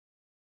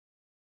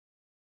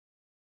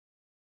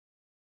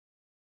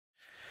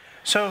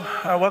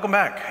Welcome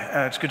back.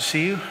 It's good to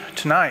see you.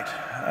 Tonight,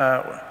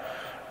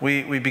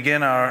 we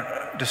begin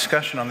our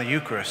discussion on the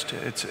Eucharist.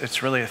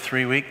 It's really a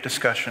 3-week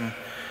discussion,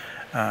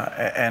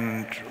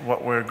 and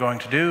what we're going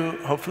to do,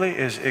 hopefully,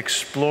 is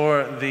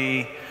explore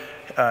the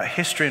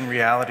history and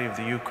reality of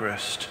the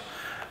Eucharist.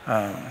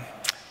 The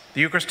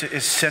Eucharist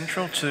is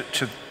central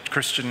to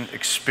Christian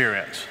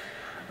experience.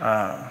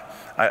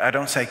 I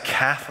don't say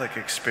Catholic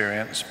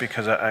experience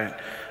because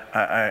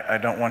I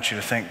don't want you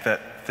to think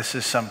that this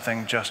is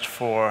something just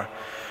for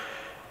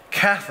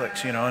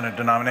Catholics, in a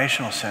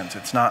denominational sense.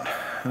 It's not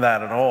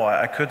that at all.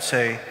 I could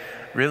say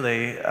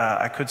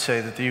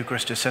that the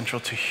Eucharist is central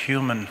to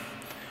human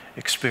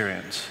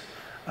experience,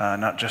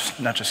 not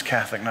just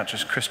Catholic, not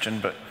just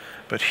Christian,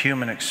 but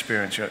human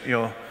experience.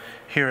 You'll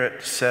hear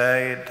it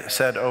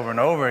said over and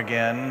over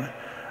again.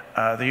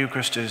 The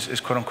Eucharist is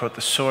quote unquote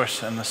the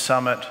source and the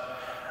summit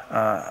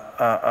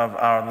of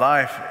our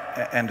life,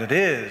 and it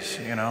is,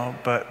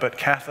 but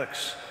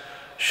Catholics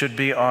should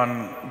be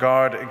on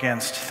guard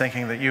against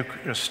thinking that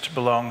Eucharist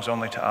belongs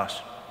only to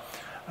us,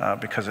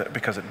 because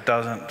it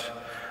doesn't.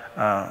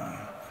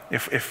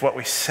 If what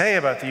we say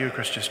about the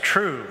Eucharist is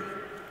true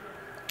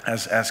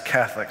as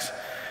Catholics,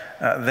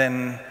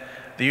 then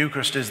the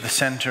Eucharist is the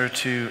center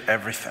to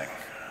everything.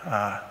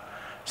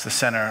 It's the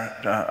center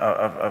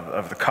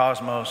of the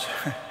cosmos,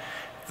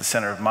 the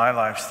center of my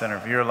life, center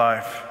of your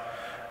life,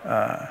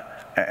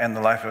 and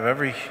the life of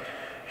every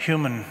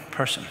human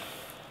person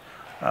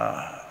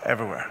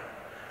everywhere.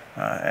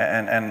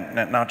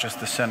 And not just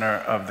the center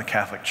of the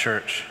Catholic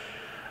Church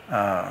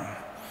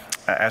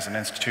as an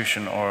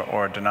institution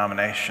or a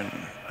denomination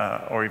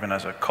or even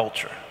as a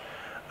culture.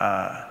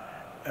 The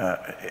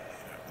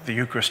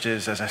Eucharist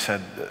is, as I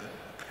said,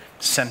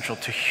 central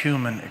to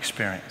human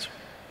experience.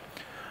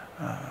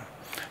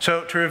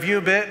 So to review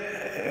a bit,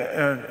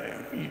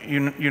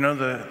 you know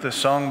the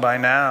song by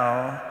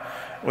now.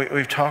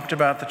 We've talked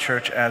about the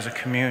church as a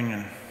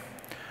communion,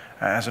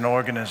 as an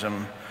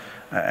organism,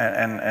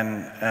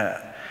 and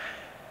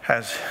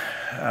as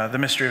the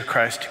mystery of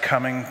Christ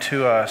coming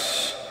to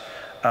us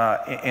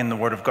in the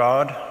Word of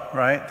God,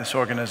 right? This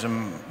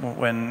organism,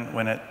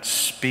 when it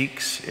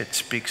speaks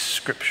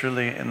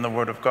scripturally in the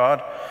Word of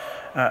God,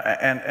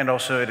 and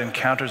also it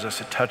encounters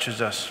us, it touches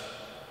us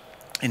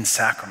in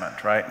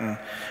sacrament, right?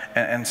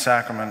 And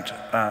sacrament,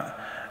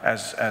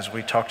 as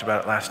we talked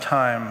about it last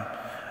time,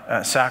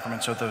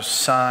 sacraments are those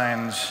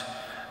signs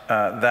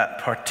that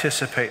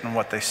participate in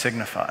what they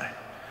signify.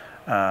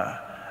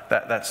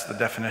 That's the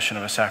definition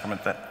of a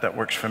sacrament that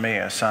works for me.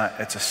 It's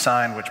a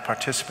sign which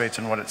participates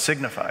in what it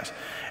signifies.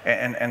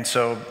 And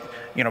so,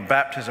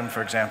 baptism,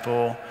 for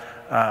example,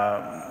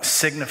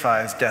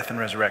 signifies death and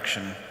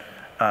resurrection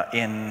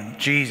in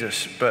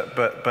Jesus, but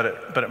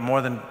it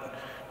more than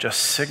just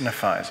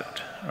signifies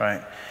it,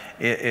 right?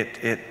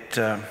 It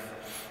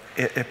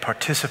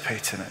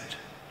participates in it,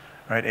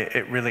 right?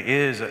 It really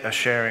is a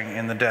sharing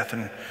in the death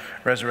and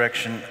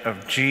resurrection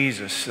of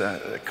Jesus.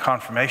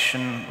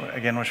 Confirmation,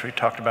 again, which we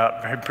talked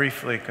about very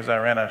briefly because I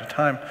ran out of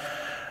time,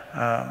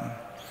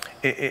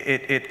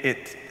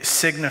 it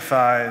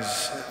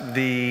signifies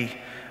the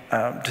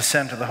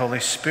descent of the Holy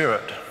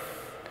Spirit,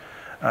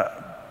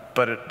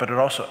 but it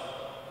also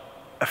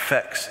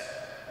affects,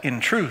 in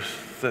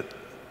truth,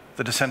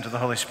 the descent of the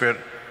Holy Spirit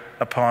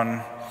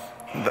upon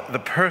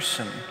the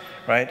person,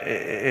 right?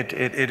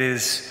 It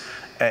is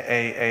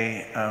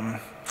a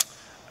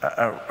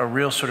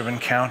real sort of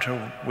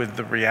encounter with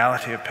the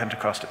reality of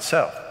Pentecost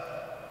itself,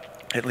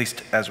 at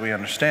least as we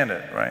understand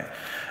it, right?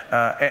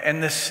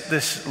 And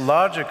this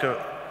logic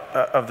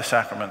of the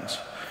sacraments,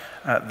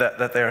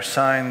 that they are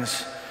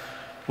signs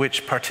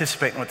which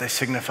participate in what they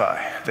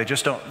signify. They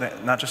just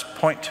not just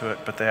point to it,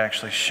 but they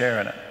actually share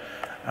in it.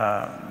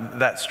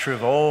 That's true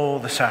of all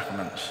the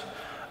sacraments,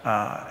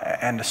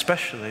 and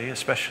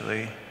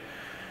especially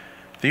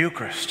the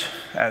Eucharist,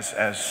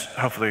 as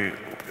hopefully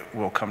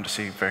we'll come to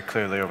see very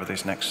clearly over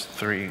these next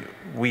 3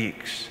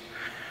 weeks.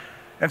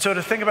 And so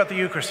to think about the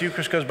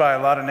Eucharist goes by a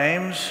lot of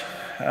names.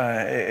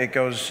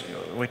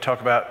 We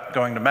talk about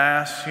going to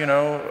Mass,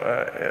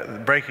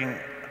 the breaking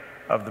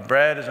of the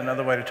bread is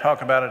another way to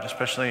talk about it,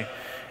 especially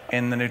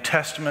in the New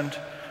Testament.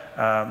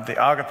 The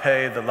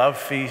agape, the love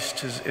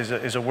feast,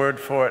 is a word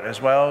for it as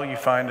well. You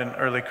find in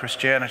early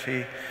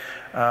Christianity.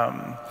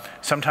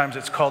 Sometimes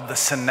it's called the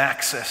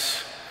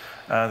synaxis.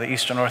 The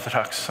Eastern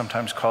Orthodox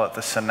sometimes call it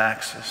the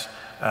synaxis,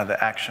 the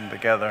action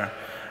together.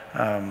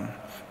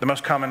 The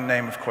most common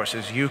name, of course,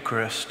 is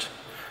Eucharist,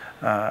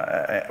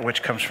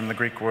 which comes from the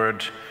Greek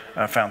word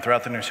found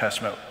throughout the New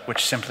Testament,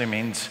 which simply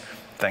means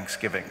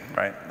thanksgiving,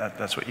 right?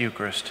 That's what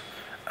Eucharist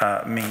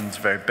means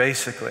very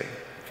basically.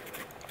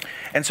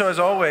 And so as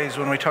always,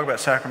 when we talk about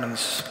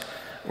sacraments,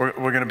 we're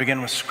going to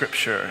begin with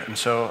Scripture. And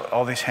so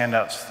all these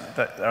handouts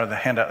that are the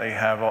handout that you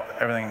have,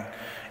 everything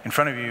in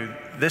front of you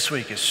this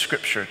week is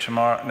Scripture.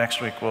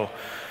 Next week we'll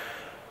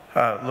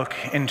look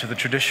into the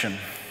tradition.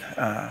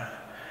 A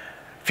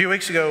few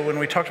weeks ago when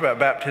we talked about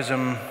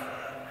baptism,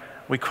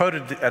 we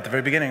quoted at the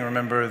very beginning,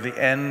 remember, the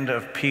end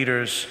of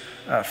Peter's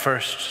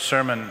first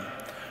sermon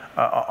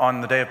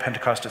on the day of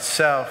Pentecost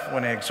itself,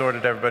 when he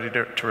exhorted everybody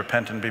to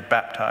repent and be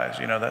baptized.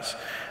 That's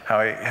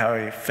how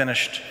he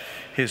finished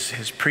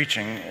his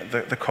preaching,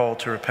 the call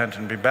to repent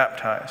and be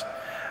baptized.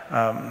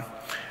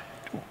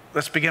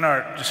 Let's begin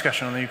our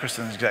discussion on the Eucharist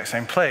in the exact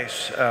same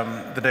place,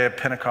 the day of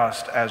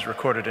Pentecost as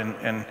recorded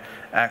in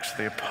Acts of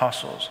the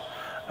Apostles,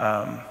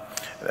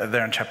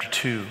 there in chapter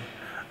 2.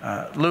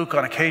 Luke,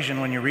 on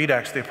occasion, when you read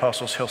Acts of the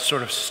Apostles, he'll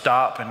sort of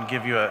stop and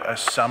give you a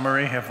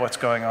summary of what's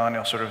going on.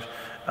 He'll sort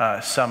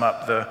of sum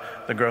up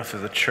the growth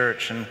of the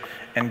church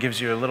and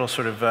gives you a little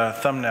sort of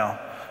thumbnail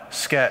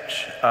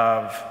sketch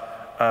of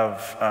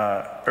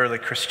early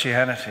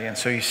Christianity. And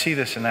so you see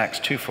this in Acts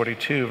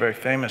 2:42, a very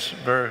famous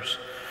verse.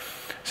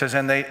 It says,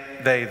 and they,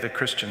 the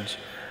Christians,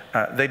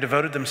 they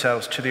devoted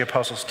themselves to the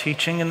apostles'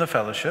 teaching in the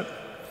fellowship,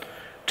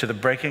 to the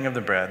breaking of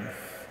the bread,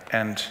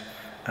 and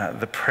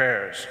the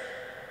prayers.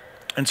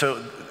 And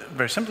so,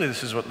 very simply,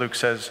 this is what Luke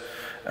says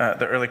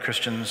the early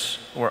Christians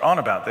were on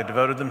about. They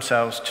devoted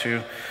themselves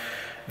to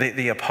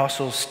the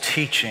apostles'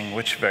 teaching,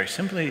 which very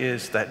simply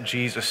is that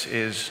Jesus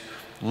is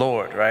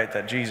Lord, right?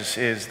 That Jesus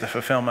is the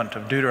fulfillment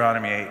of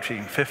Deuteronomy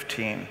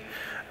 18:15.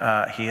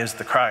 He is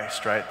the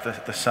Christ, right?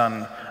 The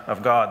Son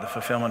of God, the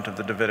fulfillment of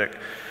the Davidic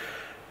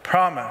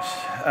promise.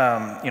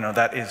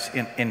 That is,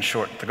 in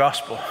short, the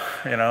gospel.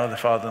 The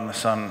Father and the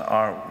Son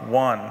are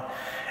one.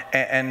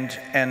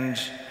 And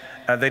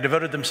they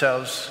devoted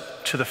themselves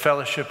to the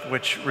fellowship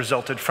which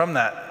resulted from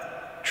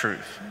that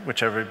truth,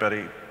 which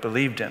everybody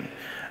believed in.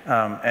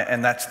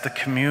 And that's the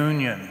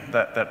communion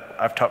that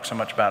I've talked so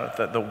much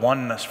about, the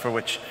oneness for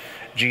which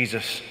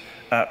Jesus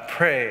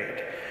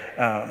prayed.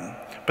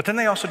 But then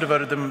they also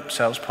devoted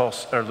themselves,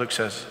 Luke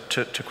says,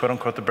 to quote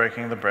unquote the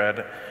breaking of the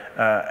bread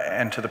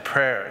and to the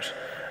prayers.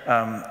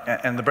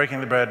 And the breaking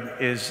of the bread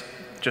is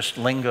just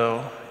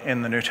lingo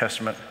in the New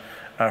Testament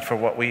for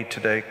what we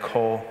today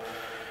call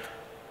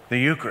the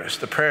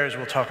Eucharist. The prayers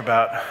we'll talk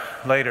about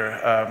later,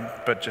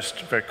 but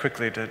just very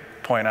quickly to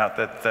point out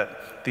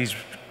that these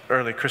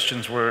early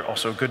Christians were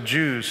also good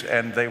Jews,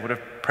 and they would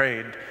have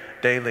prayed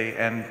daily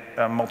and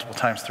multiple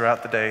times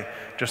throughout the day,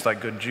 just like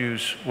good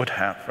Jews would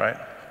have, right?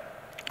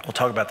 We'll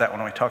talk about that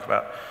when we talk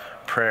about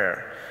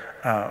prayer.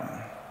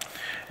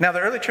 Now, the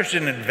early church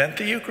didn't invent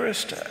the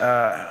Eucharist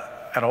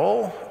at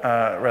all.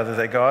 Rather,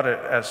 they got it,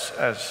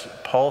 as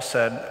Paul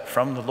said,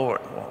 from the Lord.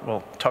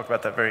 We'll talk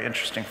about that very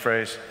interesting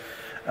phrase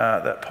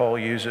that Paul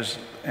uses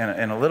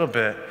in a little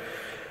bit.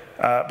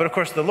 But of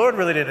course, the Lord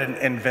really didn't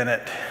invent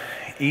it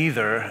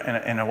either.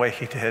 In a way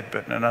he did,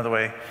 but in another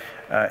way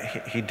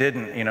he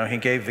didn't. He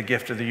gave the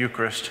gift of the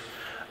Eucharist,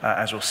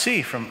 as we'll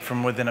see,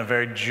 from within a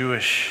very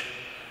Jewish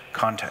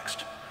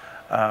context.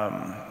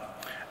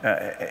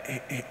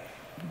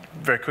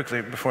 Very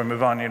quickly, before we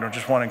move on,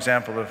 just one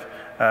example of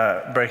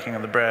breaking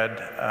of the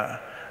bread.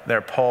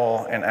 There,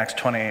 Paul in Acts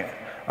 20,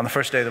 on the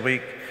first day of the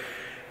week,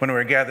 when we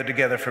were gathered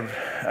together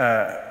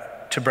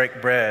to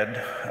break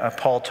bread,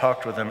 Paul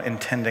talked with them,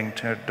 intending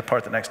to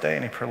depart the next day,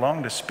 and he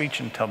prolonged his speech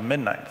until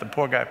midnight. The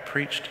poor guy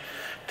preached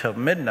till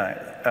midnight,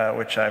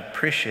 which I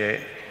appreciate,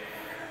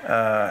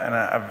 and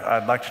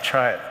I'd like to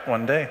try it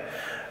one day.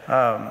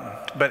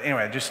 But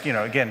anyway, just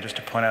again, just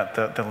to point out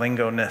the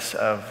lingo-ness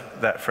of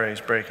that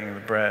phrase, breaking the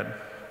bread.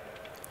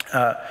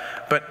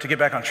 But to get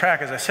back on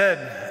track, as I said,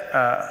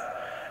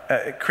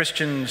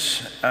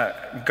 Christians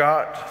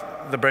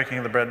got the breaking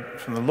of the bread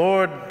from the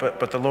Lord,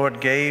 but the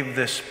Lord gave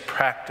this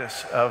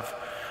practice of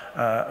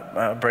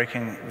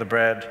breaking the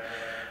bread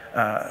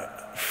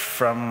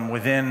from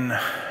within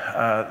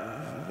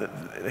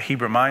the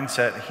Hebrew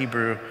mindset,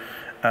 Hebrew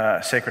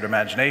sacred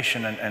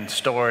imagination and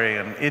story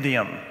and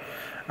idiom.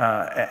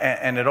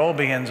 And it all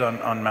begins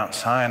on Mount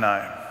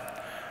Sinai.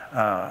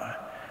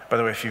 By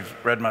the way, if you've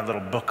read my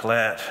little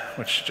booklet,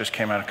 which just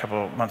came out a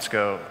couple of months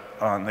ago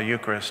on the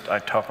Eucharist, I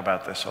talk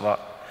about this a lot.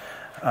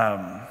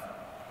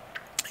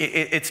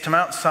 It's to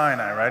Mount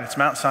Sinai, right? It's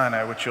Mount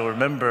Sinai, which you'll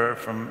remember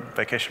from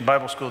Vacation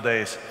Bible School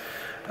days,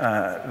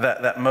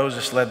 that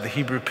Moses led the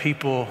Hebrew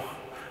people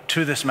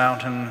to this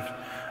mountain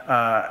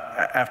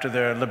after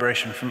their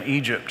liberation from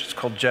Egypt. It's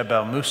called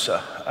Jebel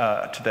Musa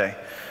today.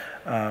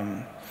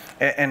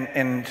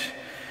 And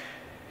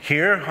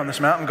here on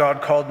this mountain,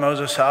 God called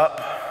Moses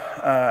up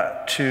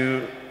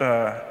to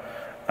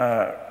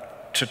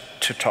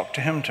talk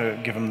to him, to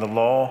give him the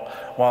law,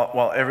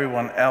 while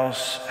everyone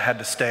else had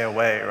to stay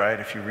away, right?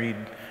 If you read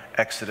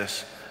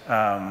Exodus,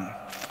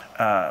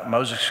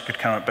 Moses could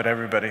come up, but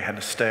everybody had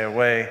to stay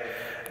away.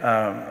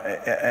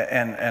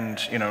 And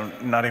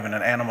not even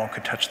an animal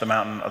could touch the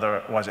mountain,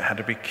 otherwise it had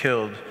to be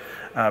killed,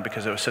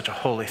 because it was such a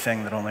holy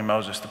thing that only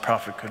Moses, the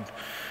prophet,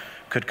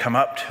 could come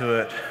up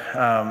to it.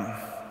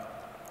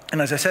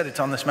 And as I said, it's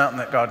on this mountain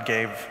that God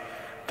gave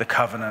the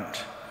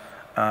covenant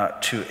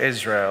to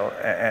Israel,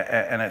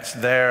 and it's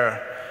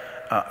there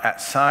at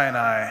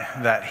Sinai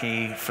that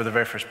he, for the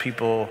very first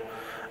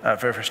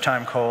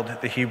time, called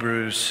the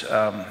Hebrews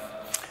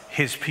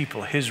his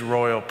people, his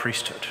royal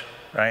priesthood,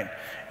 right?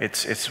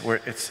 It's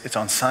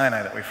on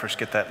Sinai that we first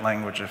get that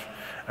language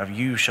of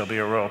you shall be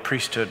a royal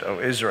priesthood, O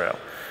Israel.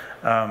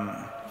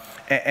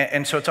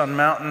 And so it's on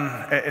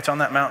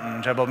that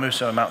mountain, Jebel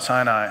Musa, Mount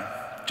Sinai.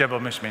 Jebel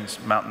Musa means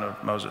mountain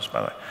of Moses,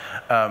 by the way.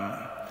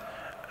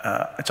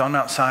 It's on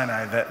Mount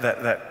Sinai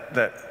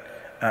that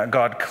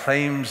God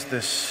claims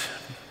this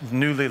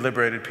newly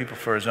liberated people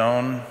for his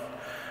own,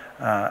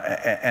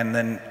 and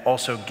then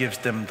also gives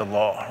them the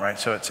law, right?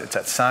 So it's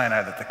at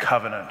Sinai that the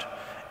covenant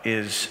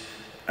is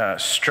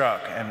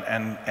struck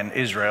and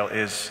Israel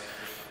is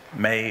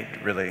made,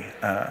 really.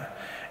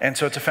 And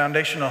so it's a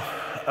foundational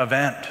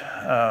event,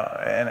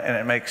 and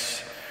it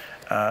makes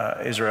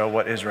Israel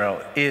what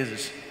Israel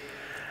is.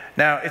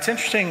 Now, it's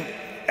interesting,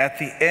 at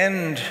the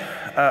end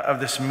of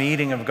this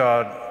meeting of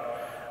God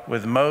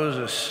with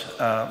Moses,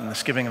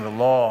 this giving of the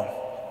law,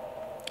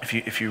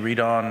 if you read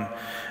on,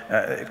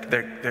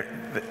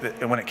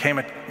 when it came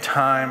a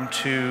time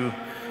to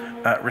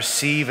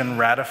receive and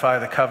ratify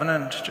the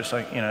covenant, just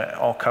like,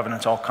 all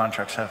covenants, all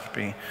contracts have to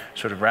be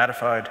sort of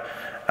ratified,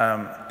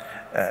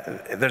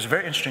 there's a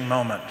very interesting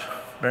moment,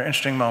 and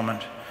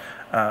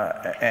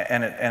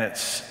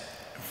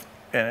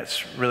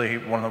it's really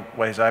one of the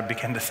ways I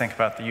begin to think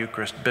about the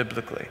Eucharist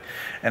biblically.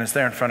 And it's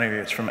there in front of you.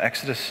 It's from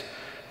Exodus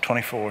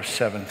 24,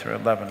 7 through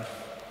 11. It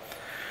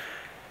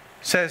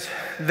says,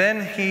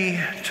 then he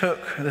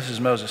took, this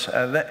is Moses,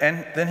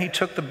 then he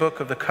took the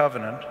book of the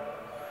covenant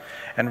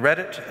and read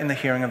it in the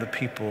hearing of the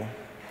people.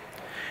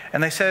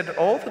 And they said,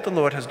 all that the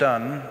Lord has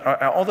done,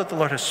 all that the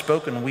Lord has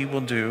spoken, we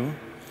will do,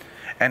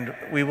 and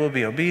we will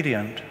be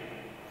obedient.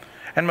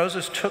 And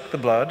Moses took the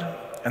blood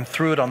and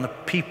threw it on the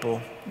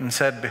people and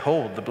said,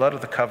 behold, the blood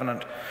of the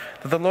covenant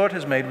that the Lord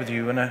has made with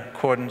you in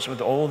accordance with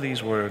all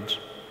these words.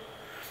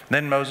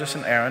 Then Moses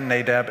and Aaron,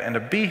 Nadab and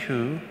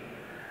Abihu,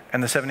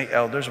 and the 70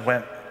 elders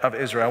of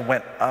Israel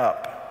went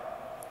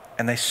up,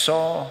 and they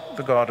saw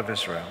the God of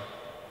Israel.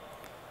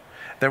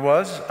 There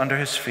was under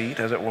his feet,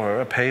 as it were,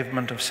 a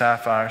pavement of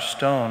sapphire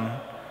stone,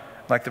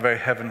 like the very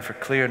heaven for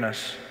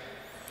clearness.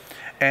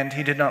 And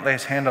he did not lay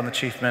his hand on the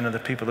chief men of the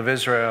people of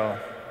Israel.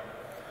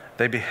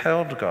 They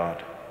beheld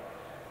God,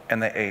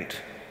 and they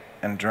ate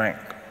and drank.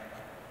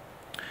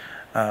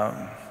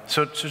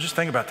 So just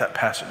think about that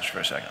passage for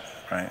a second,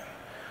 right?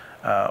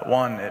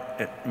 One,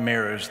 it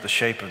mirrors the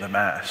shape of the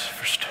Mass,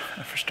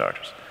 for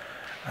starters.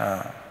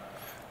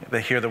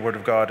 They hear the Word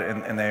of God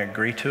and they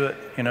agree to it,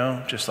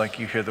 just like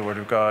you hear the Word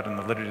of God and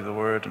the liturgy of the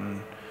Word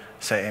and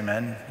say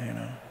amen,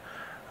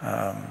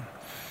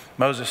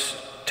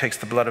 Moses takes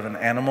the blood of an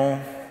animal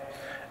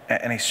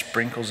and he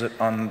sprinkles it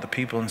on the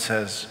people and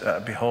says,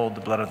 behold,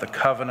 the blood of the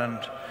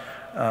covenant.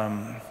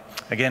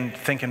 Again,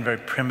 think in very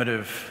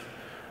primitive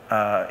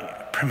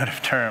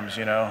terms,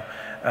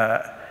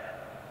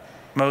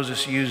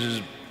 Moses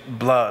uses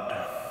blood,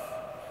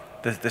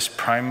 this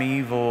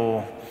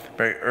primeval,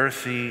 very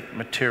earthy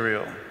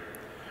material,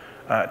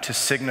 to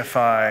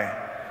signify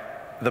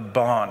the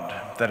bond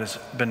that has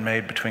been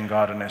made between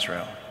God and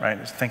Israel, right?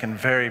 It's thinking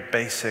very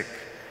basic,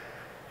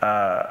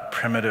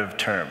 primitive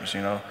terms,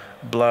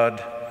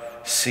 blood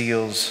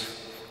seals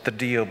the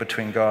deal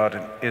between God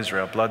and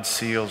Israel. Blood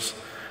seals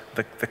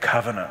the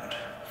covenant.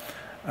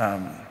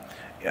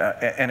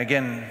 And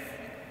again,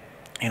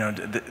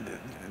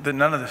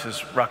 none of this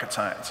is rocket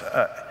science.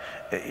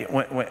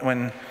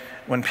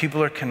 When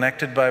people are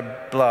connected by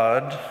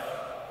blood,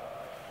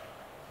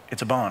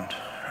 it's a bond,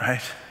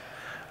 right?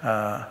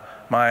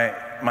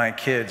 My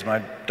kids, my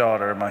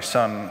daughter, my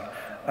son,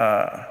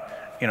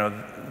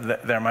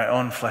 they're my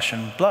own flesh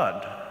and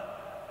blood.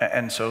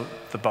 And so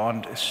the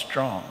bond is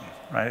strong,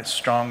 right? It's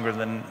stronger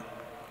than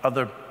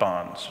other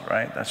bonds,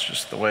 right? That's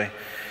just the way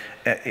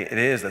it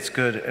is. That's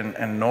good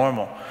and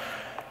normal.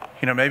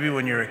 Maybe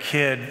when you're a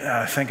kid,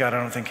 I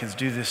don't think kids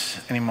do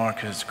this anymore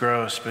because it's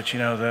gross, but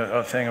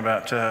the thing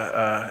about,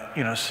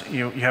 you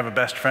have a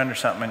best friend or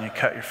something and you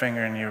cut your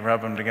finger and you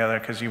rub them together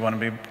because you want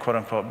to be quote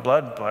unquote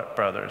blood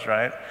brothers,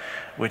 right?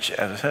 Which,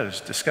 as I said, is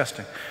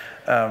disgusting.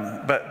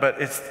 But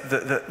it's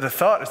the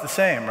thought is the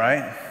same,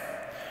 right?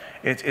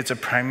 It's a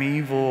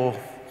primeval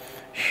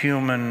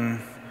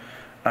human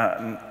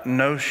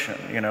notion.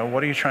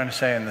 What are you trying to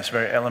say in this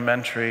very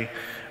elementary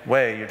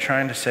way? You're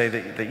trying to say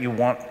that you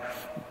want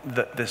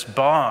this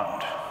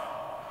bond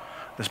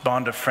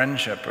of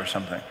friendship or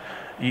something.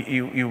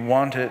 You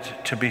want it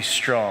to be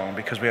strong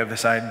because we have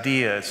this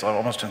idea, it's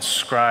almost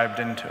inscribed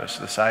into us,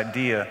 this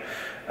idea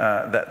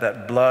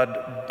that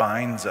blood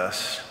binds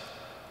us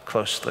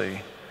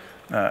closely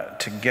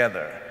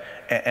together.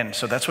 And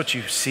so that's what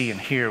you see and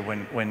hear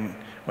when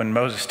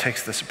Moses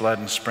takes this blood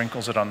and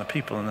sprinkles it on the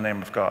people in the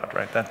name of God,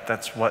 right?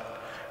 That's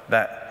what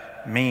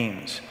that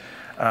means.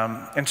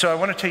 And so I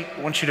want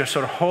you to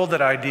sort of hold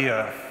that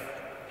idea,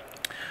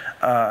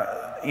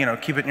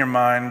 keep it in your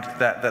mind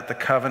that the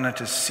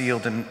covenant is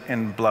sealed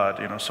in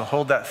blood, so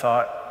hold that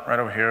thought right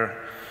over here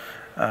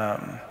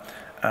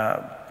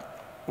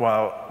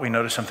while we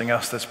notice something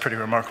else that's pretty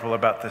remarkable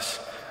about this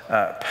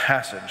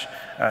passage.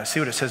 See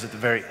what it says at the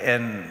very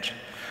end.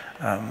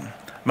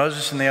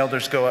 Moses and the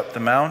elders go up the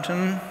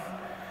mountain,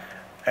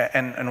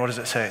 and what does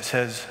it say? It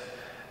says,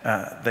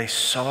 they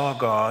saw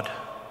God,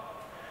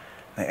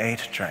 they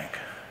ate and drank.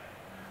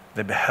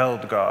 They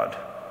beheld God,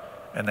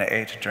 and they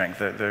ate and drank.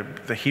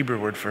 The Hebrew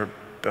word for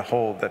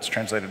behold, that's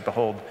translated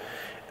behold,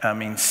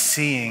 means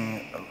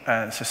seeing.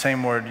 It's the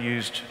same word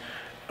used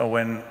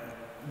when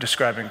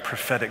describing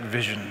prophetic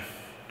vision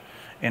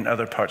in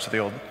other parts of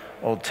the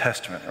Old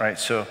Testament, right?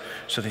 So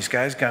these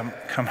guys come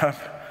up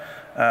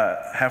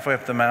halfway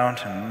up the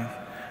mountain,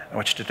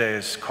 which today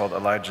is called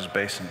Elijah's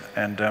Basin,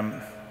 and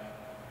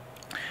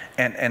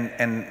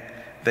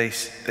they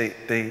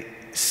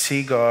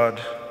see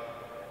God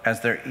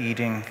as they're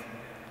eating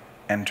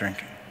and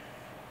drinking,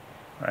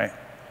 right?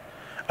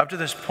 Up to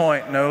this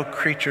point, no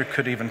creature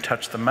could even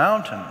touch the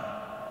mountain,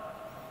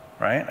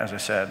 right? As I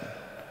said,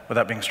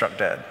 without being struck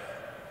dead,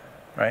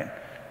 right?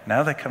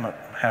 Now they come up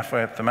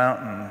halfway up the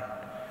mountain,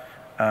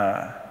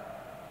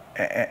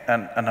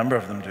 and a number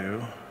of them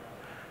do,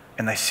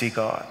 and they see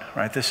God,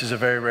 right? This is a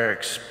very rare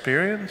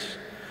experience,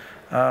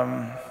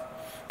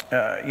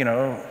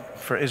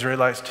 for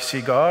Israelites to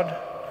see God.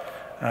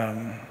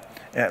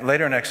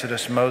 Later in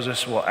Exodus,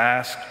 Moses will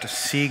ask to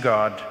see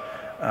God,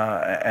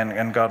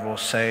 and God will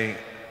say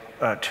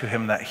to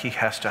him that he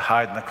has to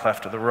hide in the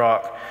cleft of the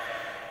rock,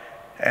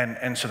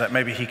 and so that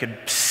maybe he could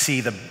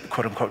see the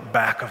quote-unquote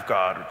back of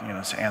God,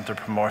 it's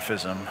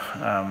anthropomorphism.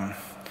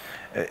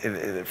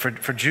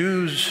 For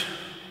Jews,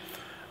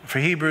 for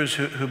Hebrews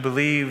who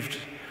believed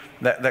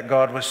that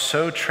God was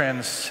so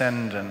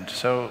transcendent,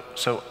 so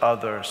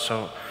other,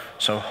 so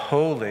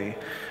holy,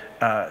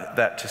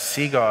 that to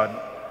see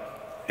God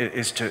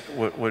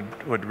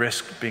would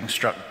risk being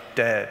struck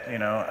dead,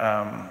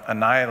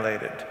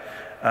 annihilated.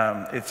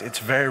 It's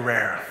very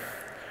rare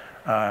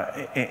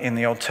in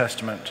the Old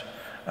Testament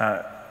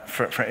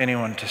for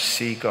anyone to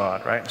see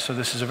God, right? So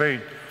this is a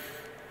very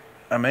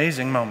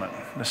amazing moment.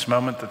 This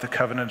moment that the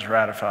covenant is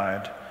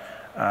ratified,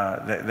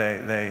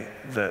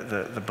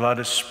 the blood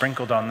is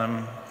sprinkled on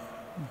them.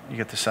 You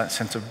get the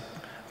sense of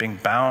being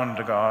bound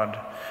to God,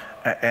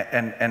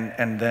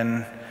 and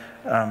then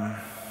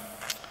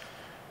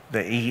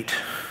they eat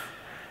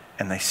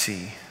and they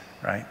see,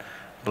 right?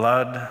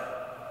 Blood,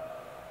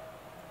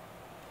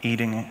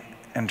 eating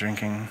and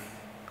drinking,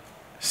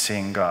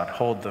 seeing God.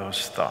 Hold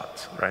those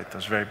thoughts, right?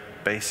 Those very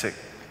basic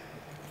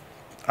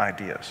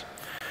ideas.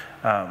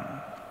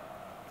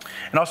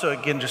 And also,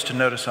 again, just to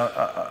notice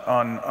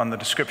on the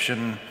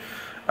description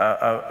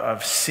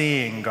of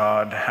seeing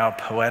God, how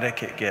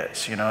poetic it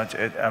gets.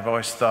 I've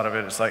always thought of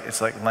it as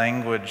it's like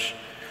language.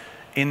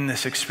 In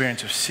this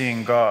experience of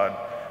seeing God,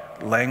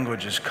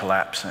 language is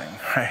collapsing,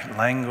 right?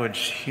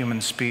 Language,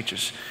 human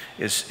speech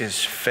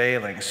is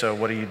failing. So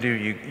what do?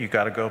 You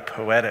got to go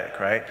poetic,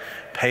 right?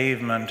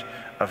 Pavement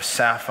of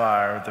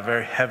sapphire, the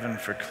very heaven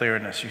for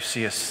clearness. You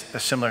see a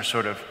similar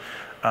sort of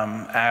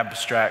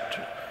abstract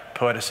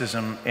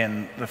poeticism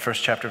in the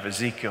first chapter of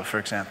Ezekiel, for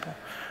example,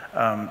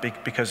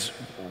 because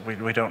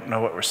we don't know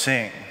what we're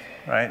seeing,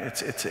 right?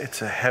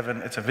 It's a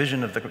heaven, it's a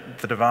vision of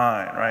the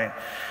divine, right?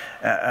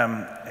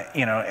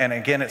 And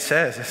again, it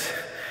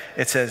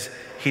says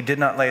he did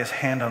not lay his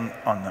hand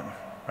on them,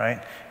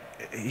 right?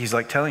 He's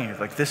like telling you,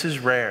 like, this is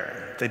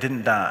rare. They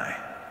didn't die,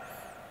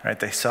 right?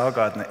 They saw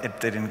God and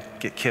they didn't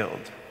get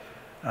killed.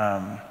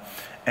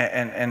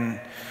 And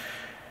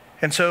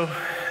so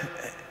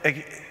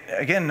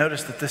again,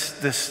 notice that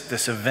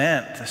this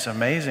event, this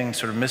amazing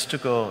sort of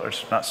mystical, or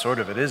it's not sort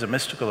of, it is a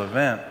mystical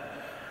event,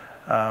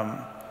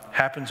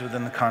 happens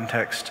within the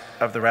context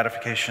of the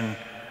ratification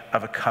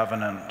of a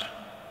covenant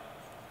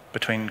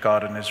between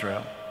God and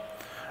Israel,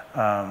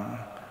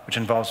 which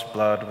involves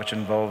blood, which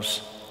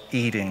involves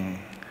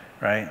eating,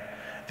 right?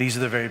 These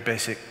are the very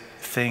basic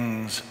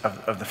things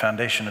of the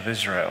foundation of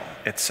Israel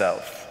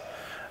itself.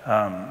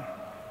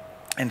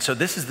 And so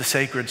this is the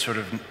sacred sort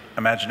of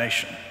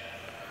imagination,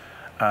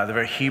 the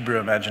very Hebrew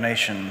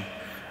imagination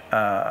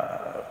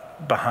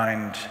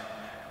behind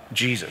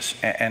Jesus.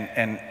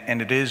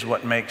 And it is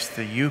what makes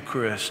the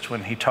Eucharist,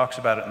 when he talks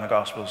about it in the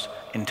Gospels,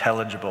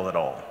 intelligible at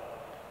all,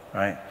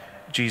 right?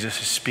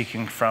 Jesus is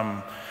speaking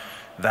from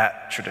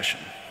that tradition.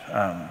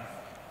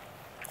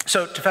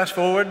 So to fast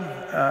forward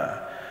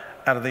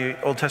out of the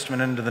Old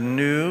Testament into the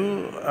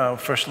New,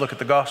 first look at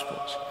the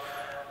Gospels.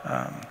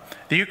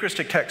 The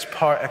Eucharistic text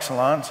par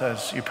excellence,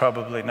 as you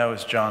probably know,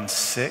 is John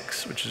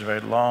 6, which is a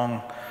very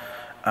long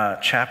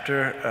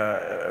chapter,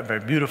 very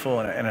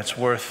beautiful, and it's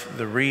worth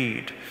the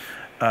read.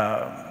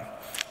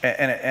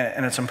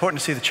 And it's important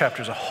to see the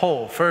chapter as a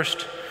whole.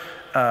 First,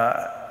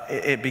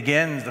 it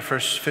begins, the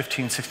first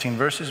 15, 16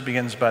 verses,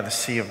 begins by the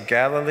Sea of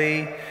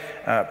Galilee,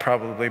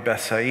 probably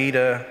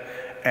Bethsaida,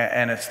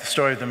 and it's the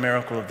story of the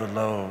miracle of the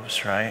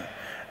loaves, right?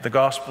 The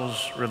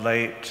Gospels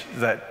relate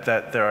that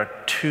there are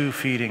two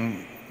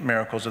feeding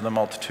miracles of the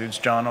multitudes.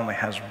 John only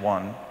has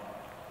one.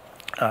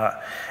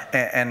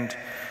 And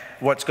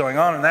what's going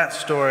on in that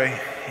story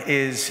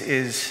is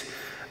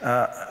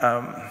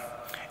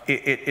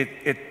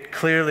it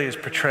clearly is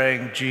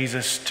portraying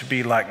Jesus to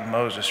be like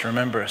Moses.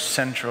 Remember, a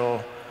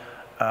central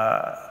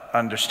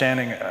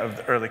understanding of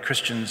the early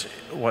Christians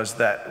was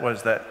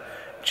that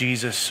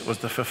Jesus was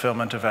the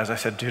fulfillment of, as I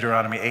said,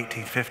 Deuteronomy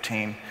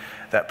 18:15,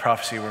 that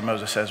prophecy where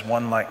Moses says,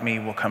 "One like me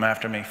will come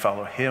after me,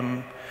 follow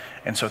him."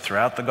 And so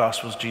throughout the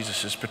Gospels,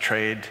 Jesus is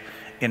portrayed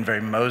in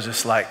very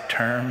Moses-like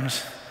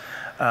terms.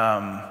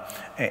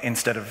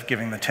 Instead of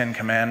giving the 10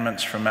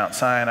 Commandments from Mount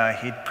Sinai,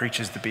 he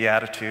preaches the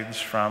Beatitudes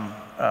from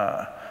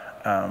the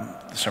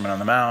Sermon on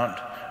the Mount,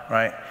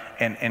 right?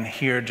 And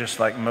here, just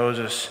like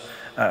Moses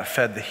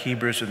fed the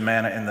Hebrews with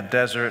manna in the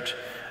desert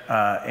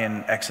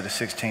in Exodus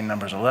 16,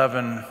 Numbers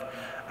 11,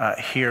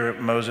 here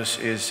Moses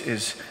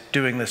is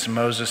doing this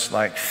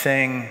Moses-like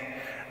thing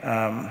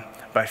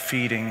by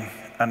feeding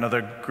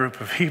another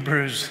group of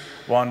Hebrews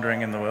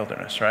wandering in the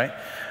wilderness, right?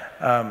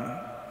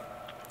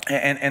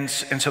 And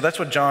so that's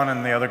what John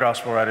and the other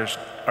gospel writers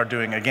are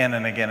doing again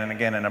and again and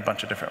again in a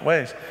bunch of different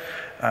ways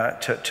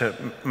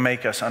to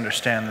make us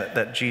understand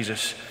that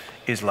Jesus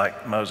is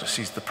like Moses.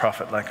 He's the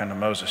prophet like unto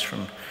Moses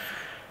from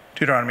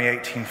Deuteronomy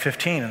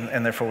 18:15,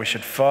 and therefore we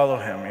should follow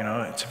him. You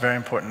know, it's very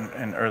important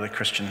in early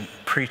Christian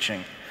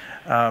preaching.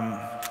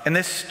 And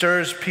this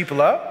stirs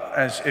people up,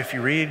 as if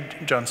you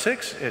read John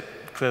 6, it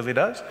clearly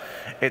does.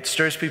 It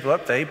stirs people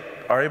up. They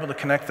are able to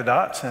connect the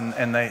dots,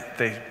 and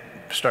they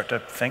start to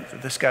think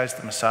that this guy's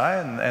the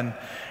Messiah,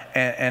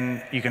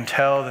 and you can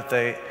tell that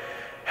they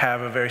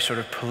have a very sort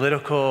of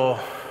political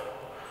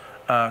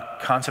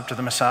concept of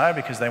the Messiah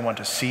because they want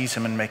to seize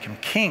him and make him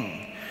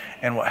king.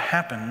 And what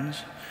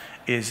happens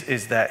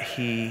is that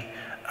he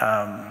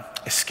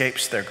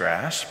escapes their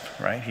grasp,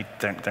 right?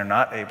 They're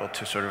not able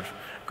to sort of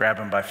grab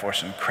him by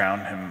force and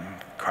crown him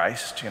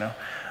Christ, you know.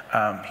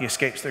 He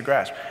escapes their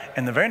grasp.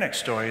 And the very next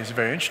story is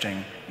very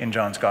interesting in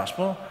John's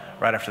gospel.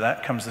 Right after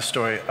that comes the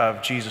story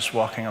of Jesus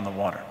walking on the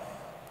water,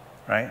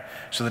 right?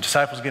 So the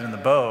disciples get in the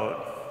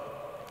boat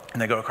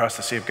and they go across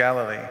the Sea of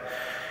Galilee,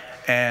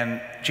 and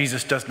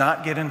Jesus does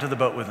not get into the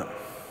boat with them.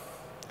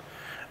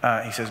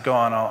 He says, go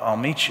on, I'll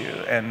meet you.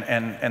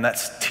 And that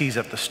tees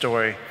up the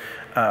story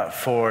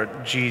for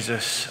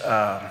Jesus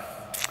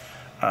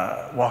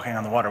walking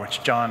on the water,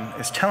 which John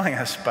is telling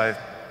us by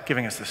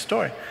giving us this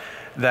story,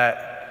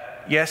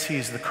 that yes,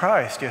 he's the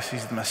Christ, yes,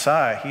 he's the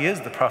Messiah, he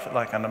is the prophet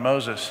like unto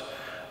Moses,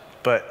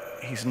 but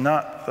he's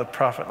not the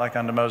prophet like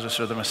unto Moses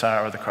or the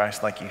Messiah or the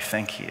Christ like you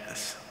think he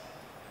is.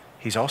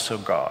 He's also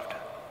God,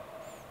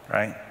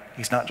 right?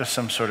 He's not just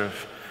some sort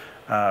of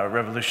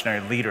revolutionary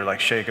leader like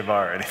Che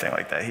Guevara or anything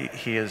like that.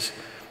 He is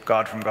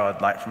God from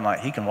God, light from light.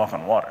 He can walk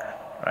on water,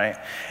 right?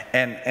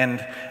 And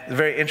the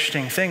very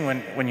interesting thing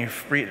when you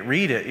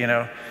read it, you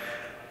know,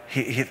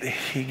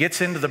 he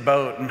gets into the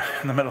boat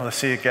in the middle of the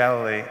Sea of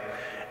Galilee,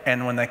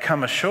 and when they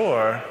come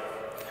ashore,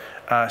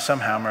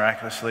 somehow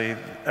miraculously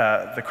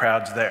the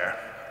crowd's there.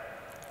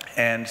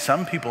 And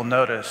some people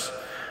notice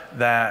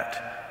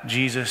that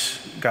Jesus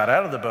got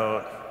out of the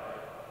boat,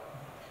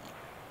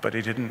 but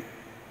he didn't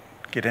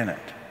get in it,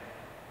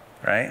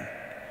 right?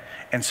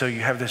 And so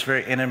you have this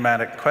very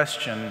enigmatic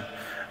question,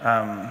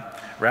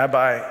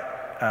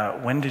 Rabbi,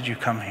 when did you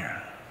come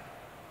here,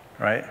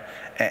 right?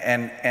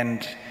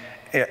 And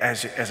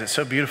as it's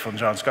so beautiful in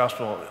John's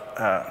gospel,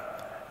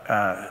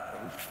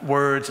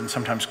 words and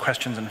sometimes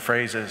questions and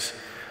phrases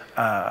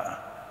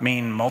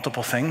mean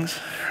multiple things.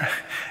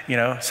 You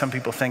know, some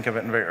people think of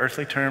it in very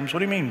earthly terms. What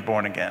do you mean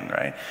born again,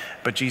 right?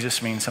 But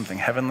Jesus means something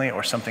heavenly,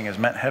 or something is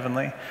meant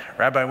heavenly.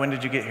 Rabbi, when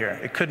did you get here?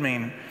 It could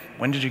mean,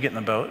 when did you get in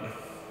the boat?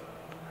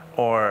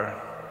 Or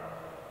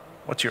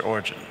what's your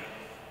origin,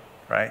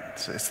 right?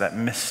 It's that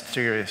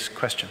mysterious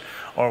question.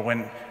 Or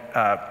when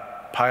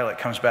Pilate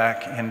comes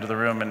back into the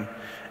room and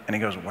he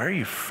goes, where are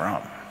you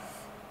from,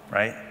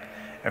 right?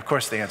 Of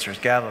course the answer is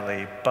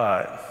Galilee,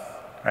 but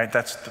right?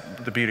 That's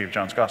the beauty of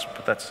John's gospel,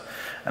 but that's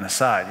an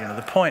aside. You know,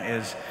 the point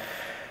is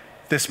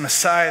this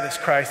Messiah, this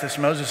Christ, this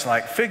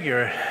Moses-like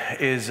figure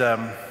is,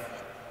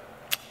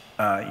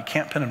 you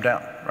can't pin him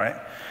down, right?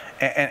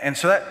 And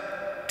so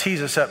that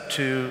tees us up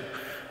to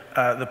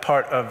the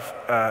part of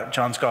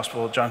John's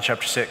gospel, John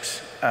chapter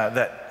 6,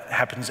 that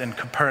happens in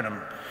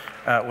Capernaum,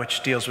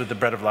 which deals with the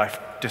bread of life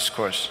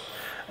discourse.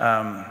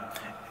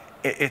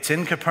 It's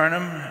in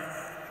Capernaum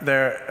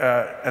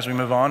there, as we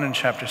move on in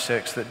chapter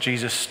 6, that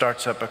Jesus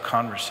starts up a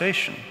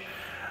conversation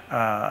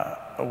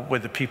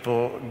with the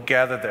people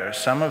gathered there,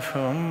 some of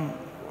whom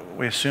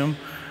we assume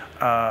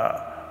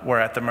were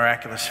at the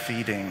miraculous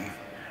feeding,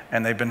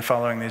 and they've been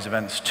following these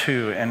events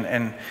too.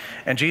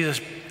 And Jesus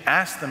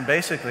asked them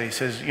basically, he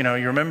says, you know,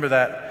 you remember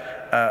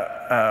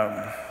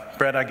that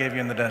bread I gave you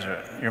in the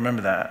desert? You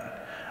remember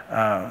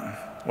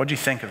that? What do you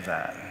think of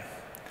that?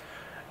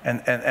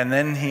 And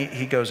then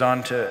he goes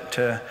on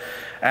to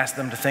ask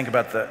them to think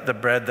about the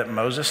bread that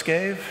Moses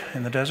gave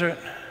in the desert,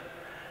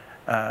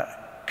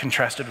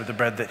 contrasted with the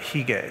bread that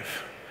he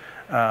gave.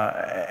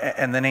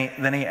 And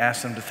then he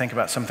asked them to think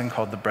about something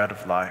called the bread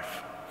of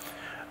life.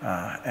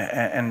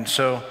 And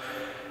so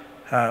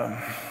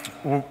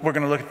we're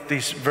going to look at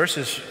these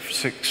verses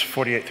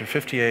 6:48 through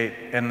 58,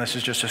 and this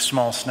is just a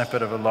small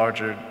snippet of a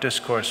larger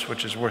discourse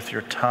which is worth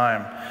your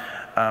time.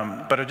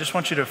 But I just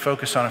want you to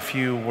focus on a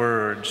few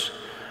words.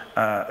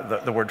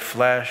 The word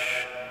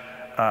flesh,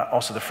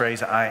 also the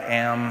phrase I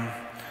am,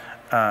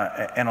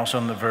 and also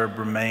in the verb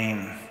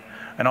remain.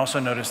 And also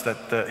notice that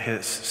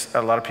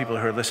a lot of people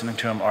who are listening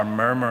to him are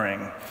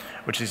murmuring,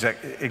 which is the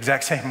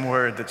exact same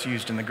word that's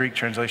used in the Greek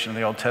translation of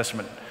the Old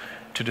Testament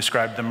to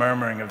describe the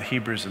murmuring of the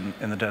Hebrews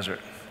in the desert,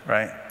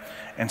 right?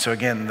 And so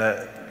again,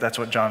 that's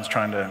what John's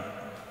trying to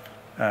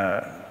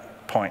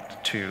point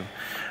to.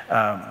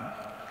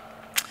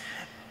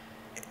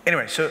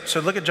 Anyway, so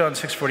look at John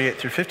 6:48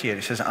 through 58.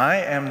 He says, I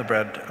am the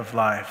bread of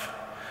life.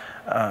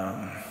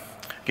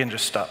 Again,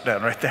 just stop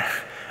down right there.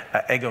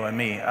 Ego and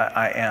me,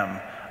 I am.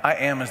 I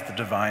am is the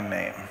divine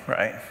name,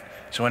 right?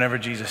 So whenever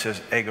Jesus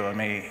says ego and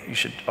me, you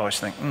should always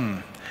think,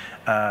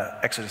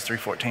 Exodus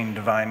 3:14,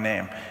 divine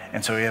name.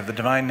 And so we have the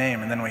divine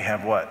name, and then we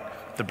have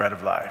what? The bread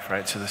of life,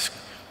 right? So this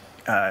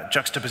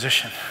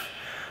juxtaposition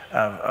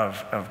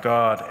of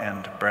God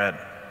and bread.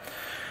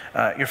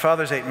 Your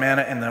fathers ate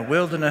manna in the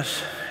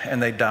wilderness,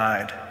 and they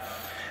died.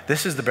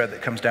 This is the bread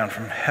that comes down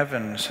from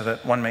heaven, so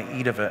that one may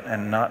eat of it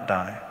and not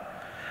die.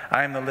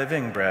 I am the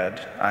living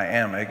bread. I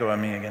am, ego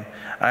and me again.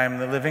 I am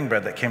the living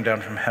bread that came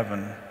down from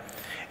heaven.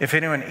 If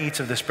anyone eats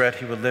of this bread,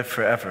 he will live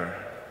forever.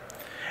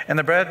 And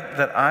the bread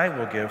that I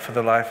will give for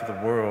the life of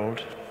the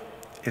world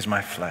is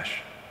my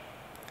flesh.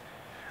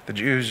 The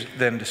Jews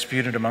then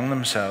disputed among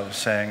themselves,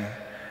 saying,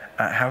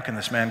 how can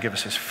this man give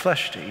us his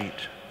flesh to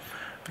eat?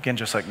 Again,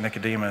 just like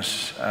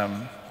Nicodemus,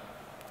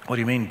 what do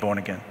you mean born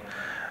again?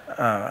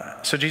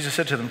 So Jesus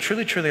said to them,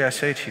 truly, truly, I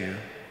say to you,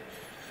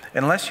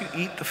 unless you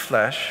eat the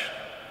flesh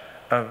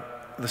of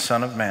the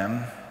Son of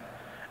Man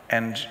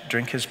and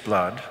drink his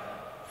blood,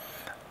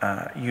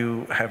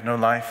 you have no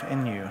life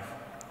in you.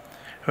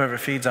 Whoever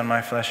feeds on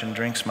my flesh and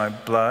drinks my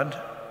blood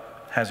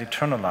has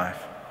eternal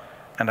life,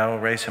 and I will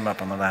raise him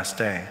up on the last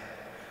day.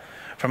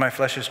 For my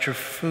flesh is true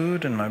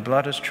food, and my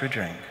blood is true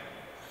drink.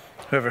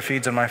 Whoever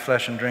feeds on my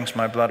flesh and drinks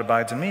my blood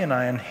abides in me, and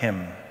I in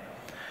him.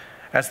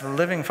 As the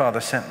living Father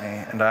sent me,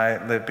 and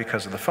I live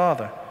because of the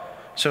Father,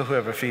 so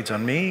whoever feeds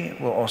on me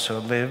will also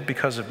live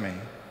because of me.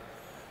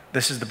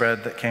 This is the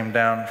bread that came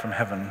down from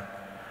heaven,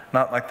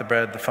 not like the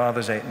bread the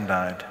fathers ate and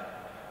died.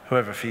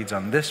 Whoever feeds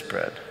on this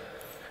bread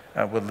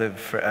will live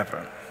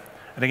forever.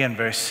 And again,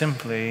 very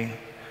simply,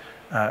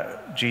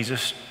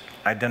 Jesus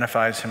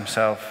identifies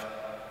himself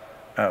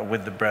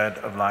with the bread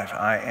of life.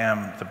 I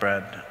am the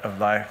bread of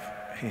life,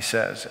 he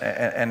says.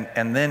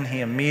 And then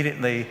he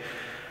immediately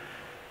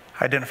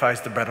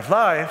identifies the bread of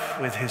life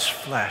with his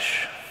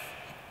flesh.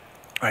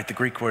 Right, the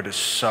Greek word is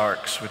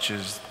sarx, which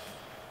is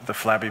the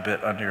flabby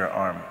bit under your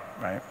arm,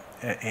 right?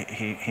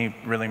 He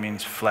really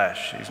means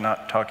flesh. He's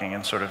not talking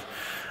in sort of,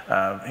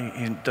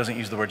 he doesn't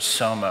use the word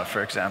soma,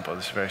 for example.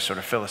 This is a very sort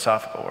of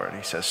philosophical word.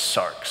 He says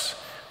sarx,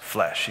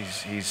 flesh.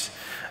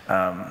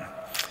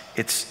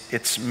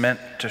 It's meant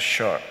to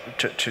shock,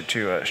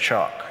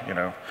 you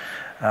know.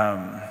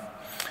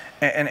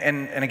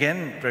 And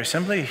again, very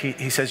simply,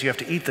 he says you have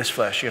to eat this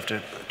flesh. You have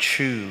to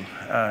chew,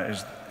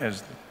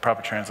 is the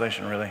proper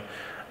translation, really.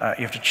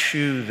 You have to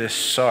chew this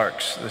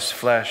sarx, this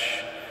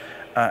flesh,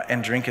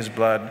 and drink his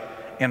blood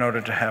in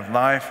order to have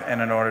life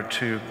and in order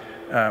to,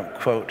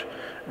 quote,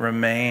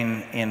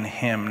 remain in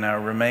him. Now,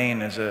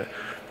 remain is a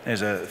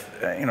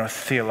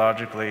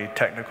theologically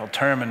technical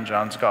term in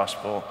John's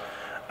gospel.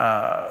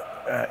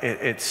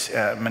 It's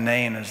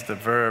menein is the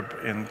verb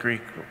in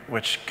Greek,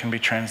 which can be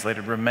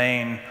translated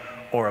remain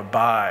or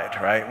abide,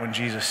 right? When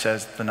Jesus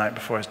says the night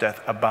before his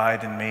death,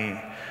 abide in me,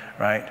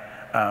 right?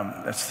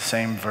 That's the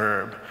same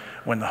verb.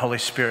 When the Holy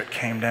Spirit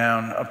came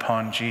down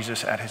upon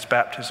Jesus at his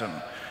baptism,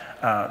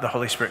 the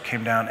Holy Spirit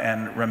came down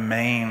and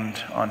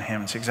remained on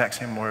him. It's the exact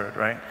same word,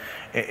 right?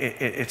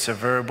 It's a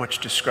verb which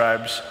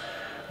describes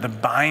the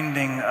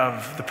binding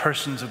of the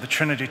persons of the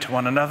Trinity to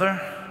one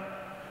another,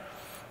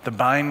 the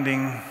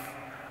binding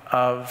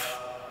of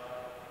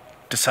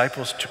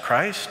disciples to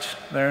Christ,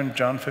 there in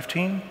John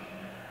 15,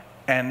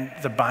 and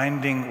the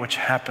binding which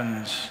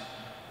happens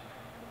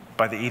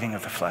by the eating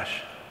of the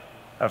flesh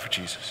of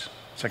Jesus.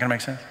 Is that going to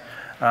make sense?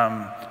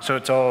 So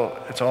it's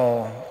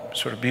all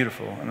sort of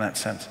beautiful in that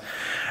sense.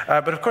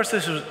 But of course,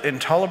 this is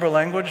intolerable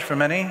language for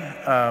many.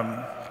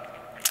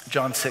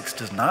 John 6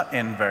 does not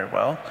end very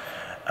well.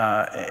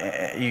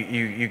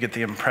 You get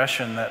the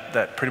impression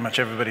that pretty much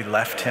everybody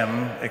left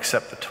him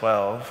except the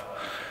 12.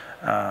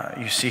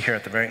 You see here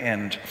at the very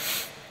end.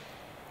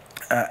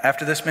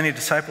 After this, many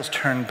disciples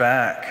turned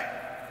back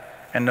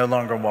and no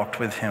longer walked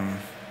with him.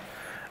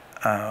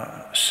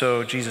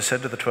 So Jesus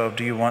said to the 12,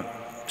 do you want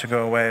to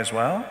go away as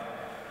well?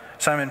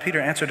 Simon Peter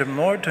answered him,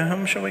 Lord, to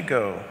whom shall we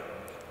go?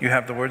 You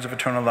have the words of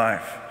eternal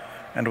life,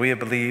 and we have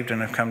believed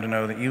and have come to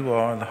know that you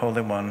are the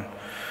Holy One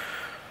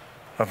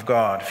of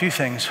God. A few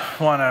things.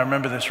 One, I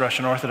remember this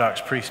Russian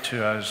Orthodox priest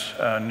who I was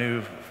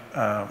knew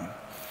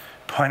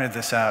pointed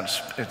this out.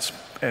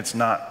 It's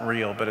not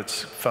real, but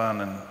it's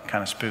fun and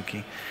kind of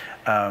spooky.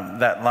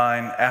 That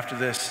line, after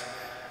this,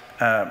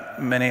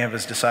 many of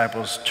his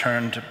disciples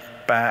turned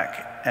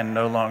back and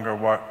no longer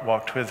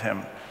walked with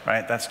him.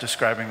 Right? That's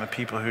describing the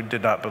people who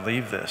did not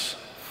believe this,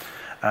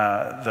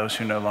 those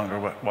who no longer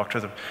walked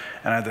with him.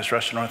 And I had this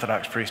Russian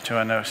Orthodox priest who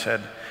I know said,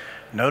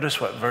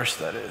 notice what verse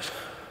that is.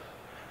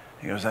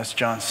 He goes, that's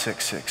John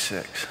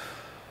 6:6.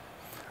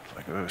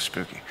 Like, it was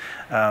spooky.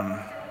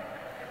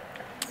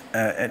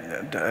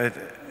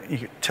 You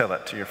can tell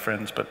that to your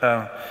friends, but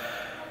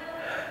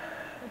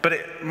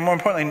More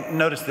importantly,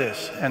 notice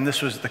this, and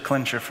this was the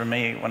clincher for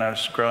me when I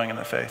was growing in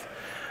the faith.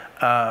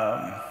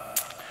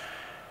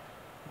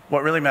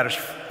 What really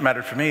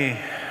mattered for me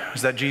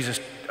was that Jesus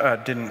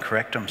didn't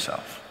correct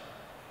himself,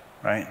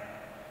 right?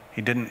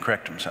 He didn't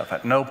correct himself.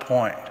 At no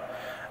point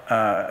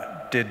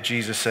did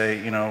Jesus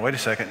say, wait a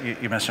second,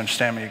 you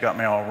misunderstand me, you got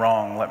me all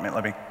wrong, let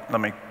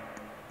me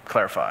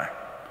clarify.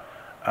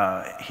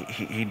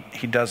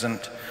 He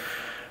doesn't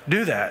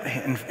do that.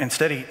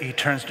 Instead, he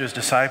turns to his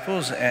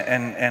disciples,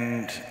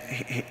 and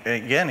he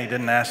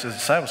didn't ask his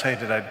disciples, hey,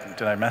 did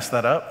I mess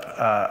that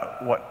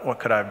up? What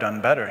could I have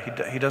done better?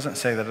 He doesn't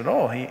say that at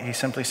all. He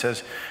simply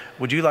says,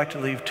 would you like to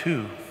leave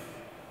too?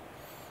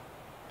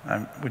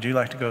 Would you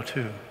like to go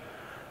too?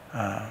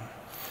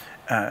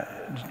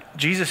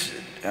 Jesus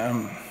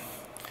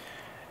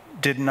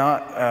did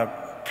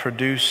not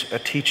produce a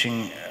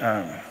teaching.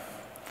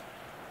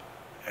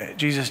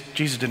 Jesus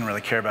didn't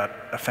really care about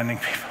offending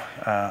people.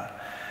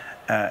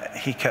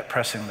 He kept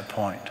pressing the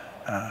point,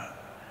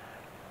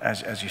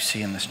 as you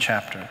see in this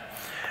chapter.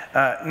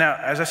 Now,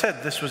 as I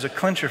said, this was a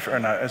clincher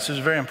this was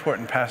a very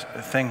important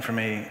thing for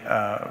me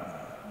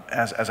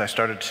as I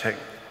started to take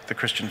the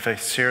Christian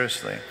faith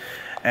seriously,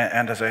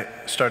 and as I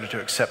started to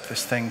accept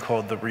this thing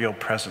called the real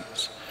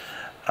presence,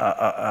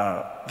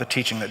 the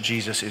teaching that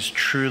Jesus is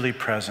truly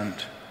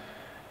present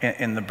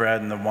in the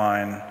bread and the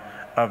wine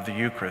of the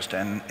Eucharist,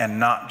 and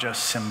not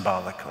just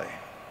symbolically,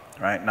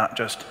 right? Not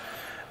just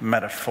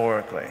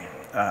metaphorically.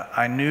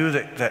 I knew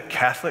that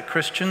Catholic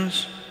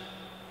Christians,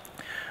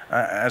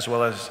 as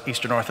well as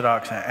Eastern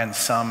Orthodox and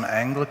some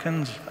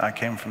Anglicans, I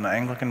came from the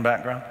Anglican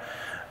background,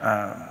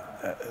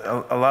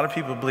 a lot of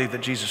people believe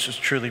that Jesus was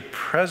truly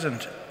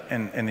present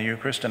in the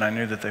Eucharist, and I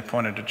knew that they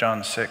pointed to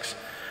John 6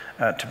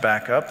 to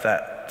back up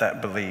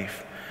that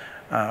belief.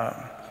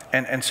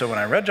 And so when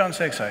I read John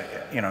 6,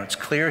 it's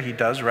clear he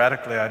does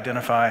radically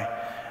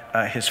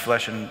identify his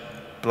flesh and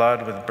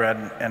blood with bread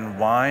and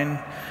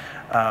wine.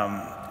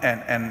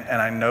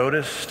 And I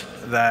noticed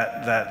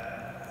that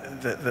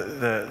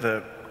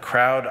the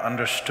crowd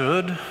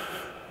understood,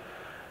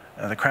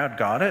 the crowd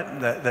got it,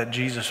 that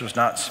Jesus was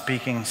not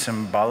speaking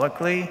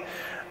symbolically.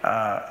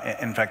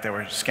 In fact, they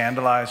were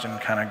scandalized and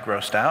kind of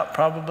grossed out,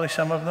 probably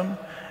some of them,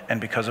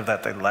 and because of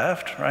that they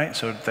left, right?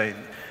 So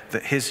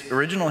his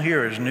original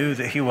hearers knew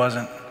that he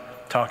wasn't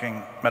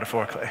talking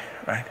metaphorically,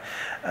 right?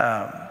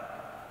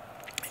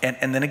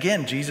 And then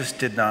again, Jesus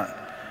did not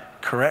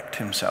correct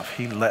himself.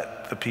 He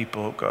let the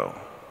people go,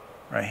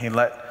 right? He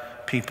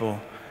let people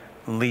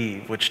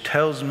leave, which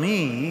tells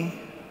me,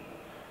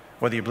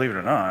 whether you believe it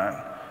or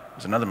not,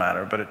 is another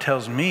matter, but it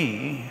tells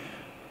me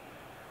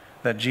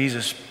that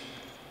Jesus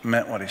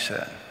meant what he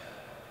said,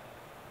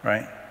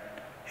 right?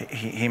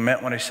 He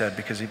meant what he said,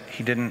 because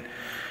he didn't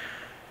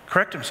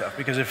correct himself.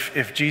 Because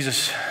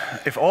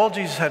if all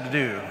Jesus had to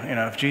do,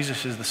 if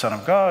Jesus is the Son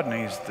of God and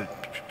he's the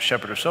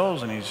shepherd of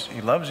souls and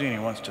he loves you and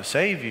he wants to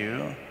save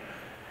you,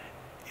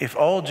 if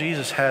all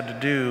Jesus had to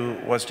do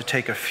was to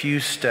take a few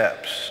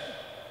steps,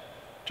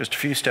 just a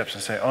few steps,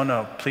 and say, oh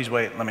no, please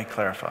wait, let me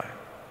clarify.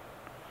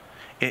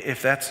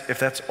 If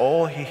that's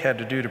all he had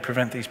to do to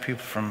prevent these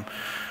people from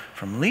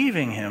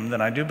leaving him,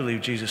 then I do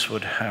believe Jesus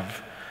would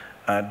have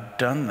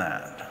done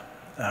that.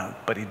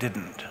 But he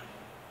didn't,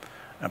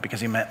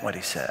 because he meant what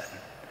he said.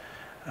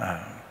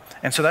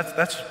 And so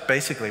that's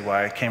basically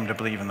why I came to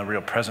believe in the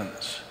real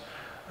presence,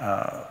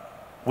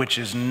 which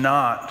is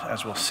not,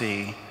 as we'll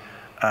see,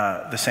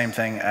 the same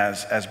thing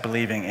as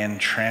believing in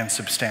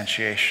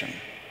transubstantiation,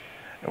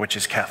 which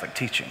is Catholic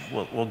teaching.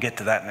 We'll get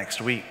to that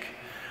next week.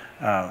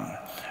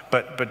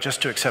 But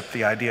just to accept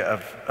the idea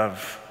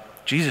of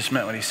Jesus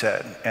meant what he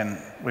said,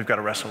 and we've got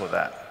to wrestle with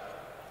that.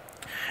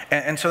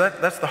 And so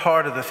that's the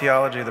heart of the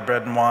theology. The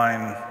bread and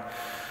wine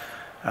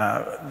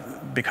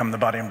become the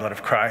body and blood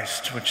of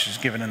Christ, which is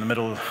given in the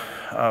middle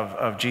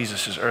of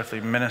Jesus'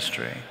 earthly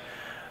ministry.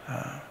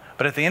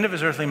 But at the end of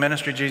his earthly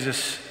ministry,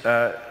 Jesus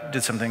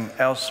did something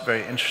else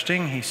very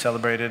interesting. He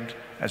celebrated,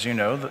 as you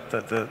know,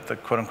 the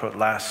quote-unquote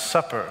Last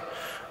Supper,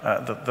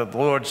 the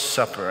Lord's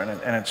Supper,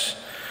 and it's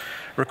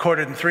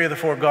recorded in 3 of the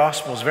 4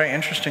 Gospels. Very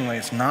interestingly,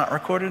 it's not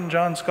recorded in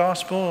John's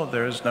Gospel.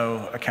 There is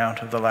no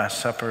account of the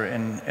Last Supper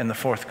in the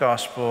 4th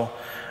Gospel.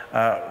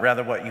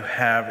 Rather, what you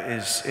have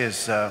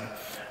is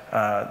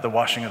the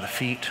washing of the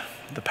feet,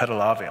 the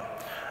pedilavia,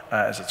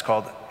 as it's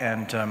called,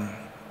 and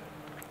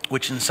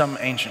which in some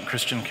ancient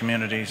Christian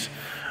communities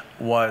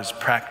was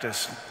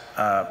practiced,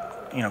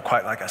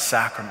 quite like a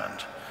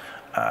sacrament.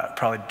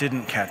 Probably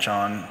didn't catch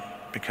on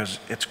because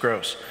it's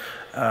gross,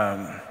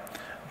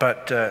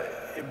 but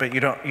you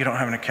don't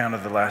have an account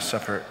of the Last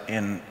Supper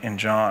in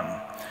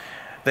John.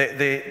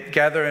 They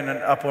gather in an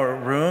upper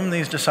room,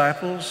 these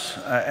disciples,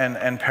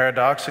 and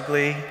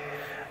paradoxically,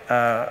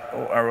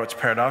 or what's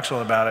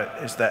paradoxical about it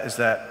is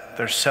that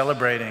they're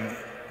celebrating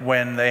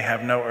when they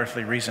have no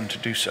earthly reason to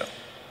do so,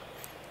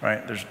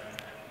 right?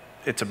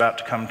 It's about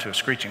to come to a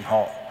screeching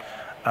halt.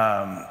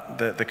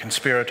 The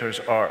conspirators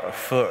are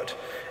afoot,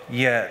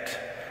 yet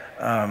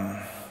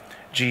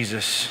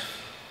Jesus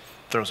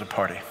throws a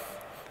party,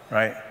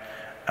 right?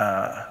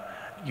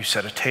 you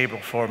set a table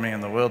for me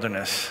in the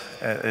wilderness,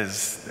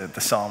 is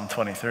the Psalm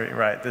 23,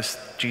 right?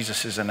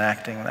 Jesus is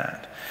enacting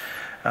that.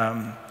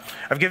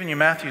 I've given you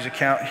Matthew's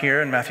account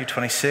here in Matthew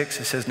 26.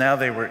 It says, now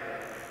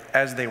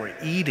as they were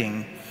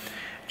eating,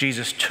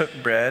 Jesus took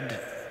bread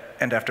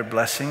and after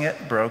blessing it,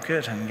 broke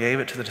it and gave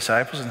it to the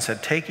disciples and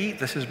said, take, eat,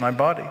 this is my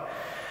body.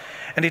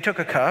 And he took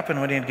a cup, and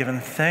when he had given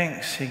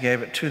thanks, he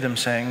gave it to them,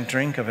 saying,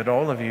 drink of it,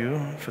 all of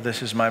you, for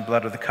this is my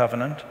blood of the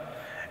covenant,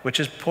 which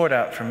is poured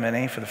out for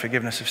many for the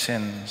forgiveness of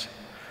sins.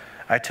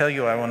 I tell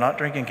you, I will not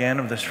drink again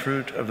of this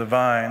fruit of the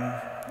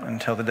vine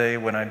until the day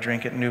when I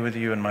drink it new with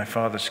you in my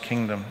Father's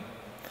kingdom.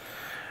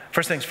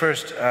 First things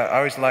first, I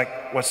always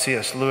like what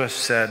C.S. Lewis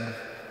said.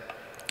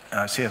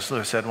 C.S.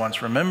 Lewis said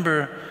once,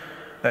 remember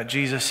that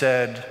Jesus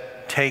said,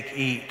 take,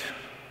 eat,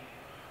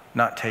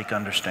 not take,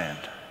 understand.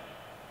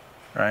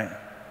 Right?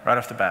 Right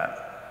off the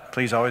bat.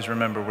 Please always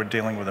remember we're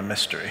dealing with a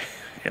mystery.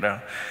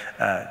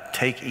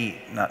 Take, eat,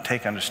 not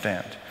take,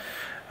 understand.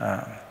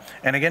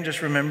 And again,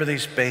 just remember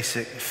these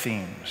basic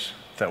themes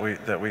that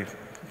we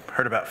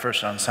heard about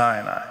first on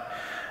Sinai.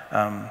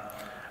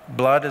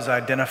 Blood is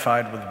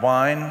identified with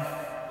wine,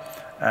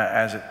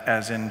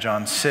 as in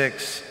John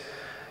 6,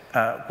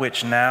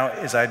 which now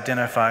is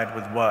identified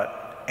with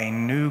what? A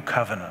new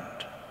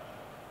covenant.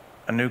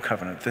 A new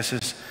covenant. This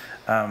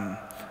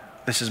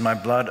is my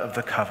blood of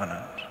the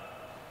covenant.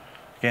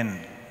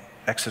 Again,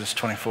 Exodus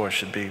 24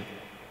 should be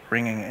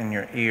ringing in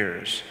your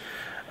ears.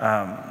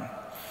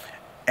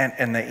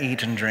 And they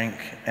eat and drink,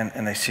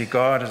 and they see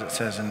God, as it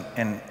says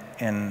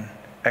in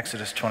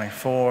Exodus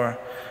 24.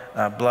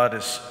 Blood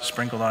is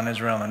sprinkled on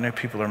Israel, and the new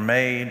people are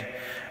made.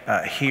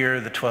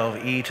 Here, the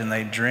 12 eat and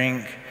they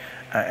drink,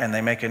 and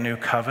they make a new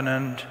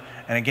covenant.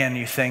 And again,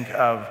 you think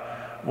of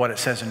what it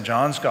says in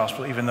John's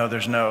gospel, even though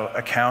there's no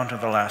account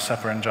of the Last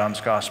Supper in John's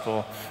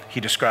gospel, he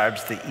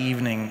describes the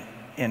evening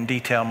in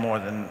detail more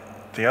than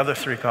the other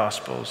three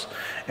gospels.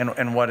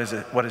 And what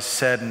is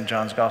said in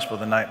John's gospel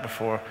the night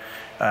before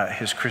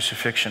his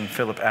crucifixion,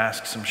 Philip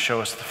asks him, show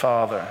us the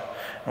Father.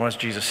 And what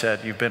Jesus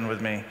said, you've been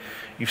with me,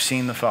 you've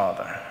seen the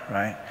Father,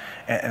 right?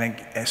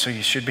 And so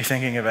you should be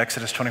thinking of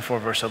Exodus 24,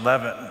 verse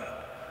 11,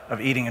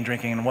 of eating and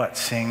drinking and what?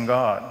 Seeing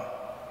God.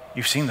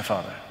 You've seen the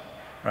Father,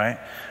 right?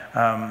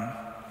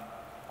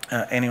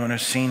 Anyone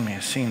who's seen me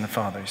has seen the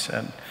Father, he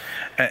said.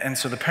 And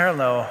so the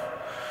parallel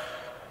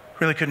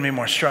really couldn't be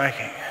more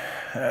striking.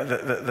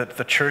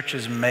 The church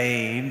is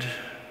made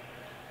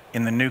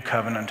in the new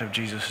covenant of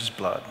Jesus'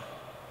 blood,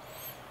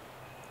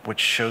 which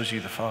shows you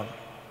the Father,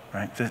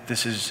 right?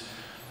 This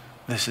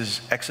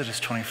is Exodus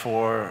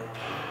 24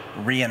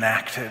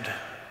 reenacted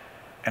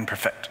and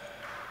perfected.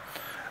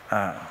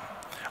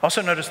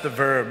 Also notice the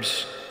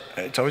verbs.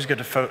 It's always good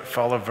to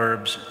follow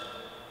verbs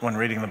when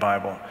reading the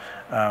Bible.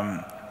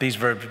 These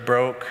verbs: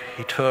 broke,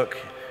 he took,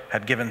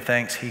 had given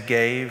thanks, he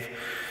gave.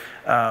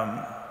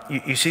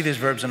 You see these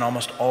verbs in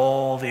almost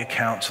all the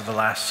accounts of the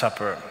Last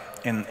Supper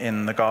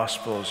in the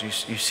Gospels.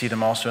 You see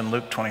them also in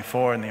Luke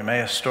 24 in the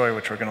Emmaus story,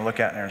 which we're going to look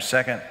at in a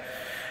second.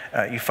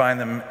 You find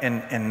them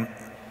in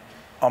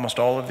almost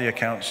all of the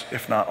accounts,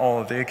 if not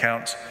all of the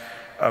accounts,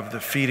 of the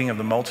feeding of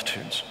the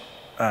multitudes.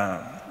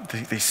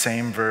 These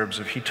same verbs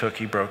of he took,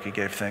 he broke, he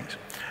gave thanks.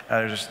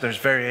 There's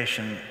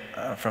variation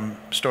from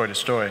story to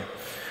story.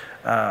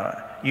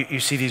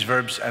 You see these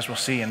verbs, as we'll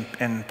see,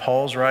 in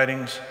Paul's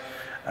writings,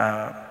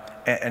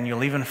 and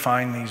you'll even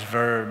find these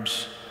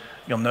verbs,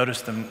 you'll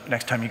notice them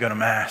next time you go to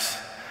Mass.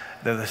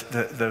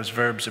 Those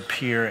verbs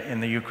appear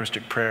in the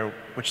Eucharistic prayer,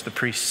 which the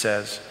priest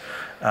says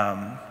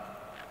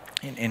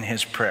in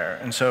his prayer.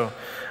 And so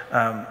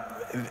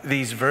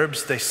these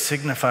verbs, they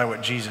signify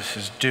what Jesus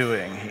is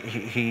doing.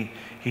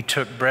 He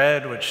took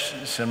bread, which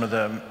some of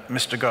the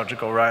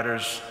mystagogical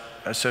writers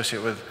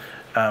associate with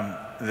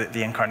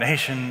the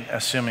incarnation,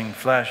 assuming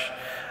flesh.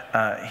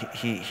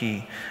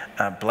 He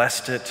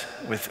blessed it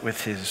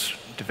with his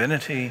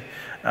divinity.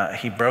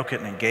 He broke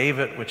it and he gave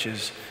it,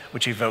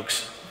 which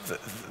evokes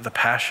the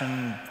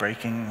passion,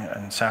 breaking,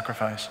 and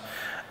sacrifice.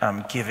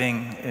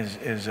 Giving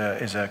is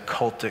a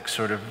cultic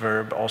sort of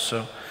verb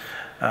also.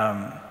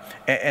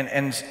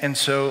 And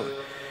so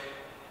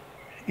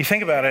you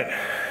think about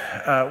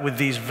it with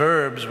these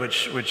verbs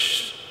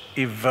which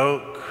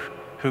evoke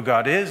who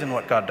God is and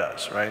what God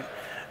does, right?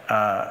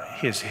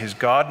 His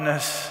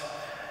Godness,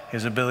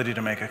 his ability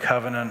to make a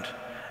covenant,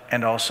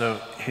 and also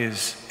his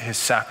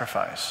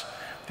sacrifice.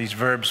 These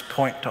verbs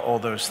point to all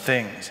those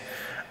things.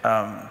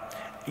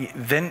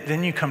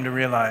 Then you come to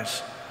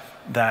realize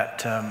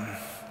that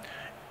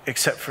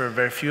except for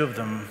very few of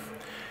them,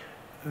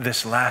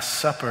 this Last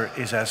Supper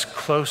is as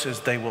close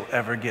as they will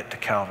ever get to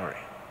Calvary,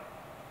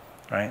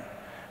 right?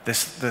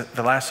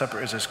 The Last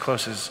Supper is as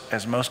close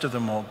as most of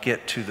them will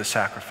get to the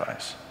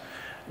sacrifice,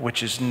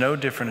 which is no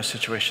different a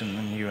situation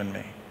than you and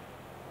me,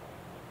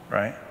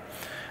 right?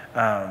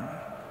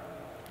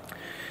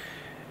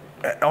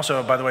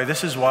 Also, by the way,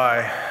 this is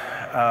why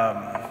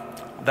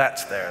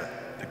that's there,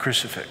 the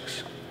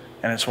crucifix.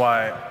 And it's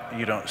why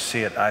you don't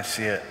see it, I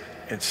see it.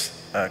 It's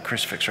a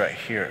crucifix right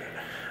here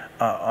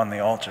on the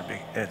altar.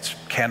 It's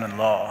canon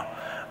law.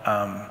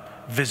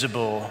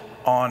 visible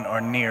on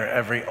or near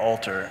every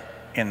altar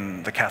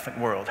in the Catholic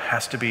world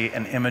has to be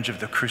an image of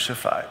the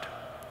crucified,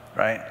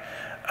 right?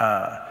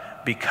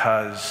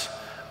 Because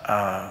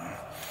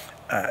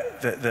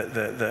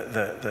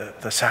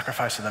the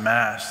sacrifice of the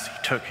Mass,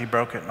 he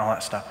broke it and all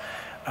that stuff,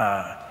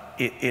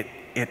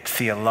 it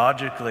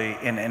theologically,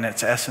 in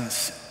its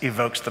essence,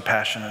 evokes the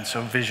Passion, and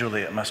so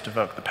visually it must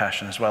evoke the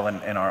Passion as well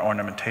in our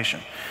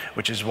ornamentation,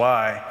 which is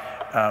why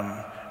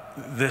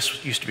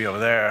this used to be over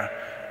there,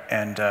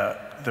 and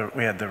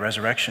we had the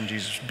resurrection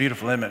Jesus,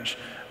 beautiful image,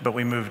 but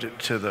we moved it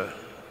to the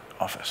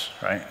office,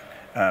 right?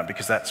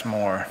 Because that's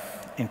more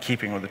in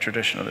keeping with the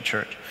tradition of the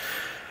church.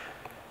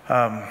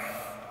 But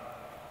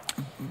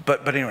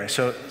anyway,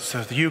 so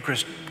the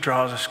Eucharist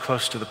draws us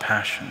close to the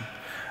Passion.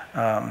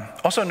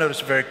 Also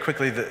notice very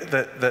quickly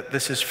that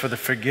this is for the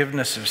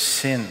forgiveness of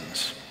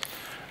sins,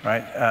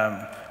 right?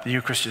 The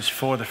Eucharist is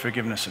for the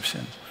forgiveness of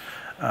sins.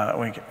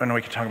 We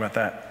can talk about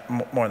that,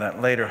 more of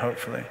that later,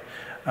 hopefully.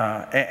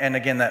 And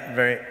again, that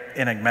very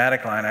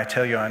enigmatic line, I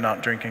tell you I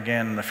not drink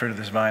again the fruit of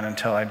this vine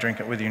until I drink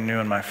it with you new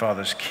in my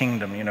Father's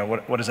kingdom. You know,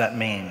 what does that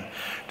mean?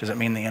 Does it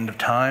mean the end of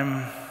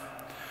time?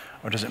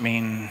 Or does it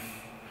mean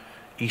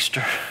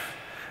Easter?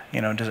 You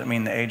know, does it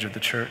mean the age of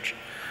the church?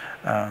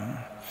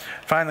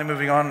 Finally,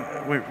 moving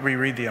on, we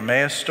read the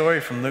Emmaus story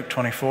from Luke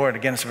 24. And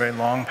again, it's a very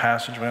long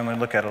passage. We only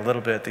look at a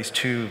little bit. These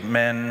two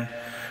men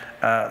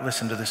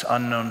listen to this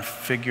unknown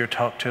figure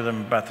talk to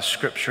them about the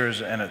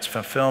scriptures and its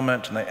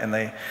fulfillment. And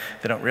they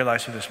don't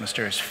realize who this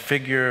mysterious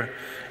figure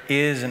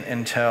is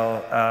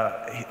until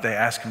they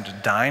ask him to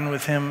dine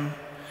with him.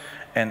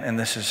 And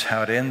this is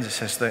how it ends. It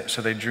says,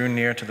 so they drew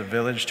near to the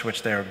village to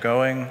which they were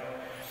going.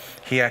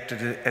 He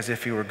acted as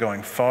if he were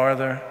going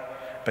farther,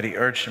 but he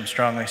urged him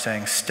strongly,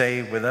 saying,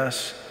 stay with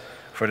us,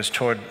 for it is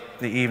toward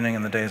the evening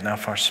and the day is now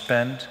far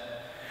spent.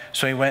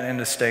 So he went in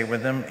to stay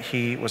with them.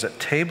 He was at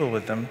table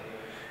with them,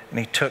 and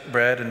he took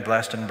bread and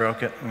blessed and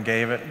broke it and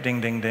gave it,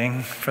 ding, ding,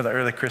 ding, for the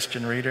early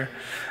Christian reader,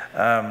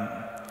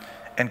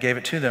 and gave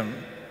it to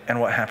them.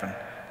 And what happened?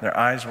 Their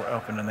eyes were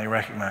opened and they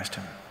recognized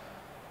him,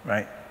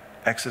 right?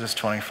 Exodus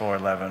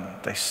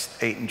 24:11,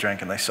 they ate and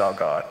drank and they saw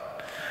God.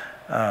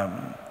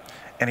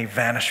 And he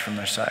vanished from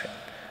their sight.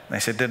 And they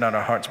said, did not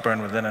our hearts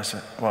burn within us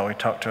while we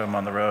talked to him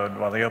on the road,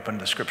 while he opened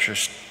the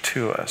scriptures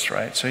to us,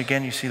 right? So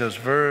again, you see those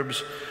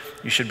verbs.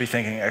 You should be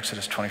thinking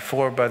Exodus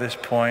 24 by this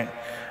point.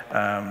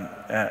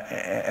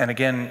 And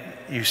again,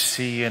 you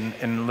see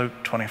in Luke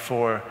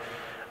 24,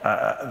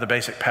 the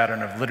basic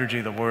pattern of liturgy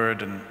of the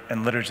word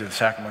and liturgy of the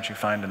sacrament you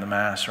find in the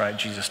Mass, right?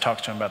 Jesus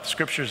talks to him about the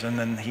scriptures and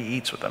then he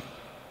eats with them,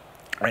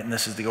 right? And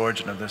this is the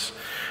origin of this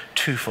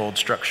twofold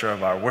structure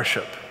of our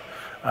worship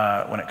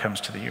when it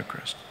comes to the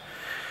Eucharist.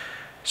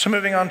 So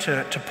moving on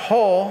to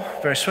Paul,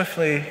 very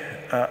swiftly,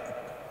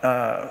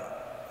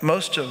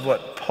 most of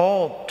what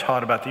Paul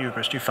taught about the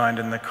Eucharist you find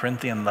in the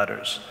Corinthian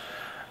letters.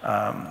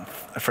 1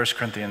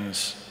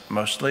 Corinthians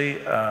mostly,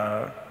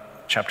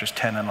 chapters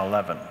 10 and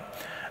 11.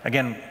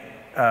 Again,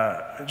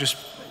 just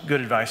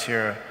good advice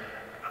here,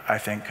 I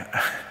think.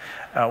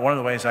 One of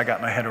the ways I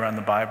got my head around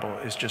the Bible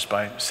is just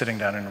by sitting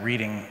down and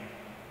reading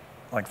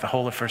like the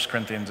whole of 1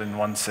 Corinthians in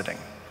one sitting,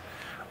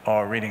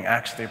 or reading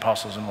Acts of the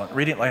Apostles in one,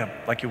 reading it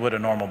like you would a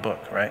normal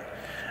book, right?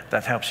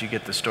 That helps you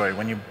get the story.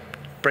 When you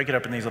break it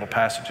up in these little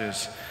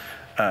passages,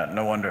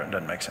 no wonder it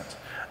doesn't make sense.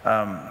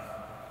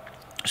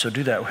 So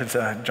do that with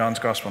John's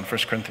Gospel in 1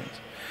 Corinthians.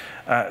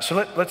 So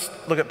let's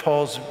look at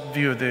Paul's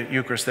view of the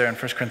Eucharist there in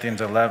 1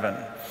 Corinthians 11.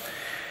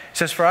 It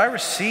says, for I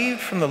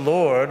received from the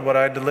Lord what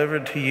I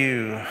delivered to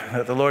you,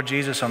 that the Lord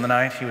Jesus on the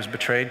night he was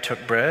betrayed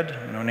took bread,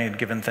 and when he had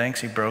given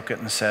thanks, he broke it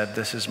and said,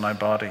 this is my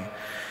body,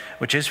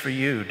 which is for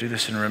you. Do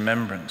this in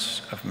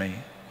remembrance of me.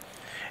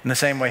 In the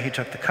same way, he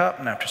took the cup,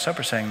 and after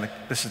supper, saying,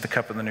 this is the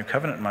cup of the new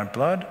covenant in my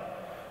blood.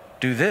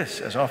 Do this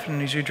as often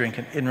as you drink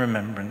it in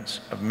remembrance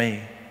of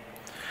me.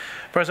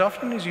 For as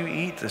often as you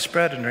eat this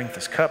bread and drink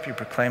this cup, you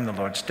proclaim the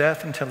Lord's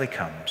death until he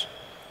comes.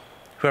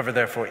 Whoever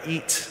therefore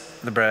eats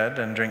the bread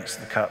and drinks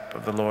the cup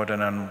of the Lord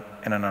in an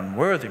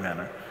unworthy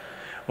manner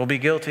will be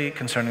guilty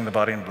concerning the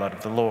body and blood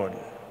of the Lord.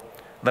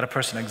 Let a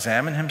person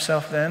examine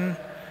himself then,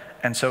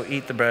 and so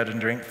eat the bread and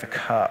drink the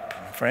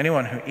cup. For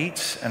anyone who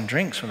eats and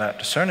drinks without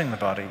discerning the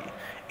body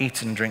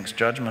eats and drinks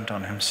judgment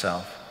on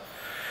himself.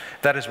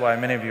 That is why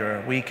many of you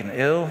are weak and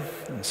ill,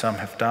 and some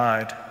have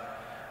died.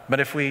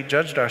 But if we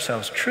judged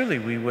ourselves truly,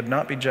 we would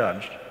not be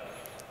judged.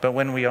 But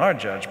when we are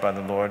judged by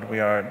the Lord, we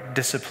are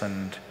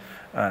disciplined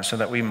so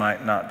that we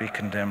might not be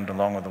condemned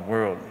along with the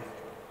world.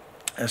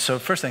 And so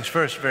first things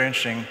first, very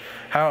interesting,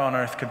 how on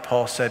earth could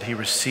Paul said he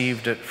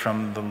received it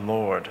from the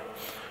Lord?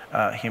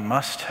 He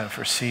must have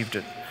received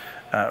it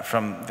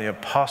from the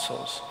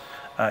apostles,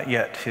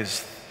 yet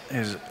his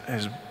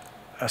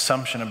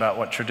assumption about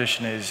what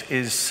tradition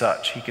is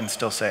such, he can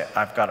still say,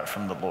 I've got it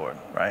from the Lord,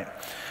 right?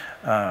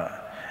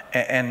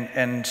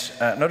 And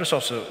notice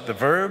also the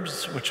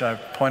verbs, which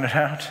I've pointed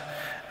out,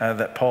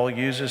 that Paul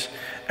uses.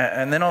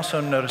 And then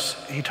also notice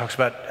he talks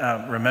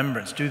about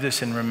remembrance. Do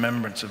this in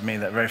remembrance of me,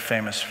 that very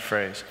famous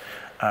phrase,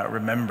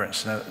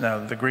 remembrance.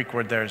 Now the Greek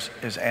word there is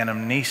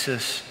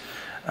anamnesis.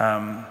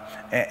 When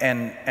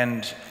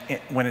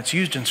it's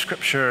used in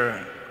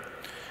Scripture,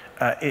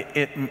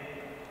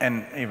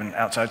 and even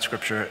outside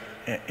Scripture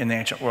in the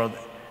ancient world,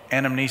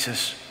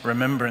 anamnesis,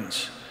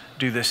 remembrance,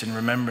 do this in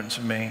remembrance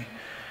of me.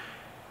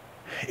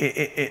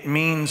 It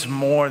means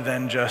more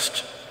than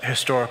just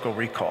historical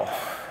recall,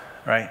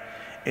 right?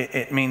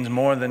 It means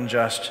more than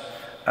just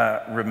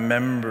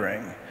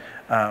remembering.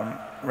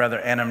 Rather,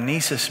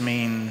 anamnesis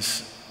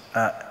means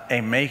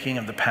a making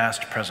of the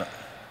past present,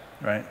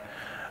 right?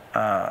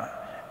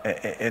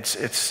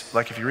 It's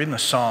like if you read in the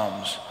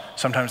Psalms,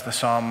 sometimes the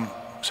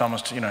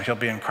psalmist, he'll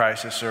be in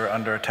crisis or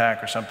under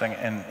attack or something,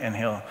 and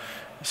he'll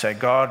say,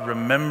 God,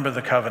 remember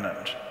the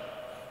covenant.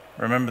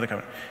 Remember the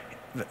covenant.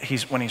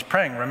 When he's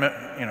praying,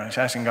 he's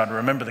asking God to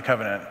remember the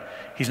covenant.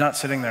 He's not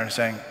sitting there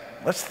saying,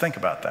 let's think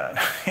about that.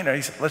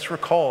 Let's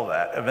recall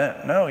that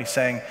event. No, he's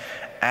saying,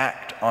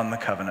 act on the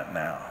covenant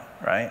now,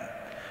 right?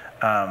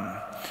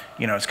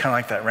 It's kind of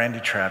like that Randy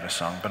Travis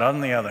song, but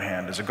on the other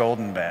hand, is a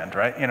golden band,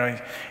 right?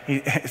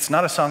 It's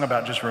not a song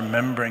about just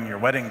remembering your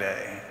wedding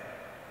day.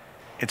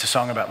 It's a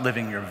song about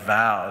living your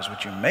vows,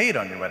 which you made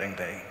on your wedding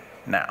day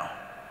now.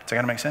 Does that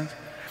kind of make sense?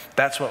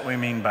 That's what we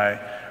mean by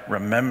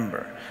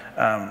remember.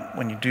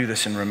 When you do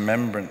this in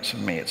remembrance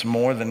of me, it's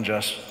more than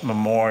just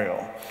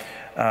memorial.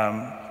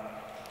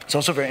 It's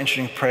also a very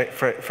interesting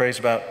phrase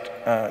about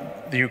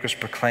the Eucharist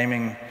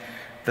proclaiming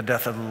the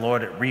death of the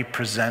Lord. It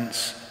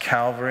represents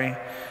Calvary.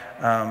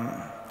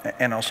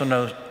 And also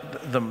knows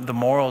the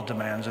moral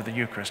demands of the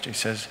Eucharist. He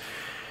says,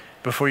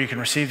 before you can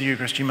receive the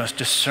Eucharist, you must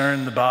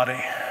discern the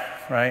body,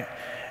 right?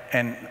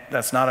 And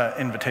that's not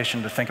an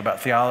invitation to think about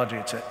theology.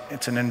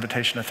 It's an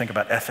invitation to think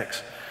about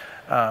ethics.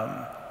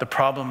 The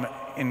problem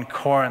in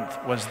Corinth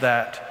was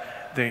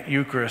that the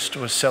Eucharist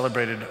was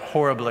celebrated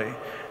horribly,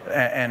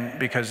 and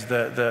because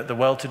the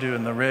well-to-do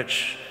and the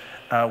rich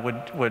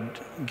would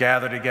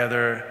gather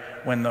together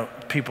when the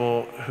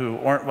people who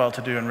weren't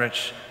well-to-do and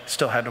rich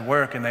still had to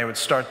work, and they would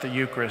start the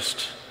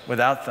Eucharist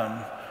without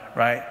them,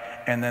 right?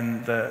 And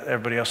then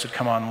everybody else would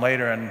come on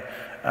later, and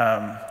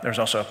there's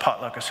also a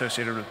potluck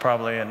associated with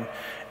probably, and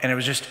it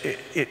was just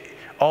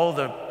all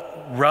the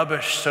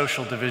rubbish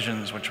social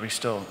divisions, which we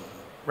still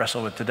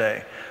wrestle with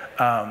today,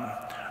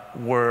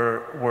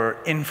 were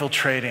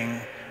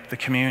infiltrating the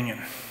communion,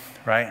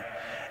 right?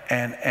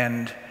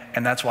 And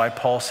that's why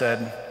Paul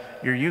said,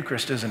 your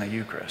Eucharist isn't a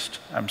Eucharist.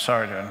 I'm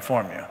sorry to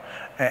inform you.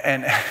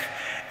 And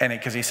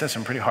because he says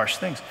some pretty harsh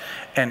things.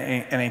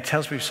 And he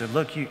tells people, he said,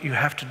 look, you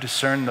have to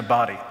discern the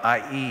body,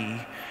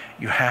 i.e.,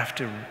 you have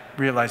to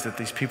realize that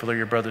these people are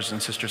your brothers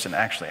and sisters and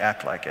actually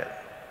act like it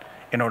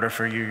in order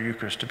for your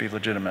Eucharist to be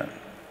legitimate,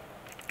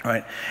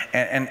 right?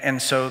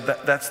 And so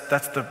that's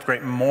the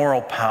great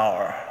moral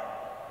power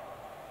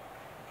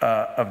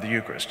of the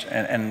Eucharist.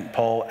 And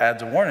Paul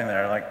adds a warning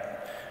there, like,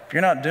 if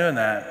you're not doing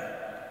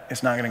that,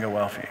 it's not going to go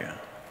well for you,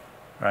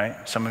 right?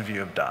 Some of you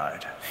have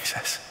died, he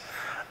says.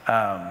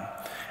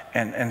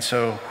 And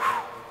so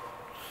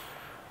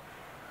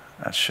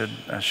that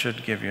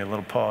should give you a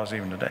little pause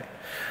even today.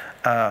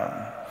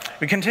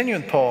 We continue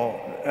with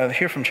Paul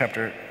here from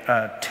chapter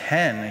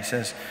 10. He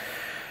says,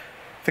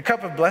 the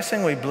cup of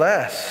blessing we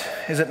bless,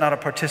 is it not a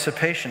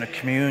participation, a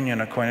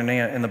communion, a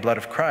koinonia in the blood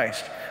of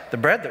Christ? The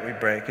bread that we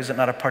break, is it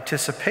not a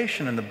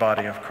participation in the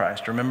body of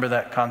Christ? Remember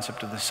that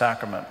concept of the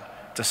sacrament.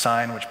 It's a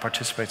sign which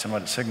participates in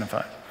what it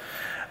signifies.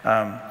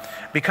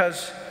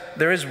 Because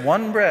there is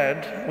one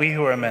bread, we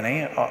who are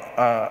many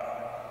are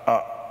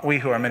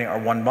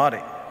one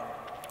body,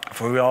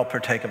 for we all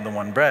partake of the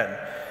one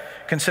bread.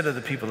 Consider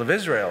the people of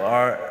Israel.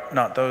 Are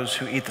not those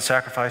who eat the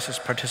sacrifices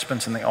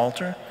participants in the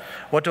altar?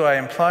 What do I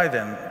imply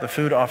then? The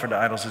food offered to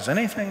idols is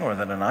anything, or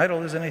that an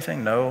idol is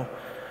anything? No.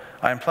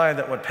 I imply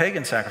that what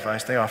pagans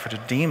sacrifice, they offer to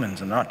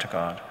demons and not to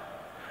God.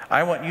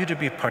 I want you to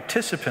be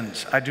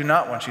participants. I do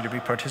not want you to be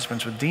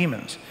participants with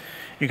demons.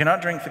 You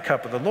cannot drink the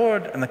cup of the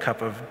Lord and the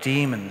cup of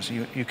demons.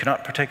 You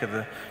cannot partake of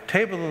the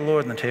table of the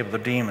Lord and the table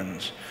of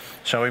demons.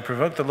 Shall we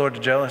provoke the Lord to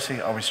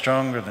jealousy? Are we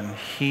stronger than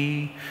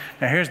he?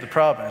 Now here's the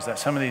problem, is that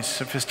some of these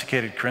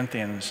sophisticated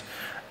Corinthians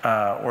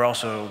were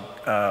also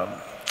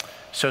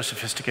so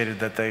sophisticated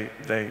that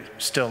they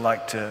still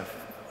like to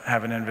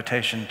have an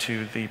invitation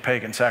to the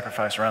pagan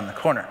sacrifice around the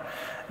corner,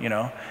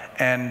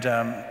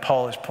 And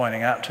Paul is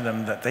pointing out to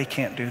them that they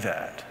can't do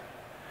that.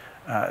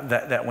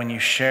 That when you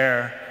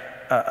share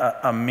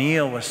a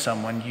meal with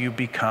someone, you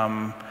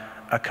become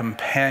a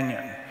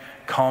companion,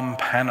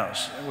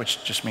 kompanos,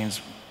 which just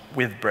means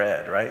with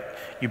bread, right?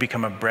 You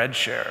become a bread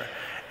sharer.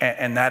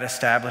 And that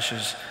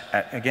establishes,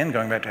 again,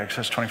 going back to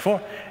Exodus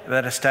 24,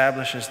 that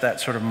establishes that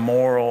sort of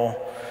moral,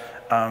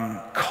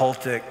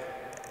 cultic,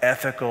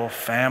 ethical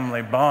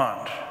family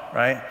bond,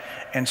 right?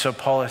 And so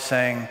Paul is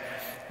saying,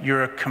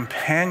 you're a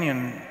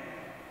companion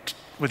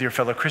with your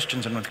fellow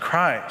Christians and with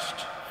Christ.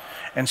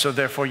 And so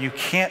therefore you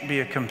can't be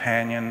a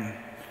companion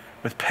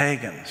with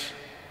pagans,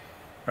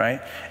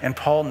 right? And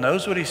Paul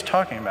knows what he's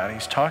talking about.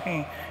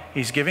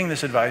 He's giving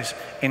this advice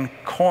in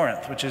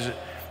Corinth, which is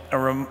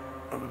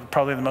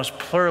probably the most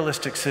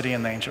pluralistic city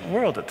in the ancient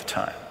world at the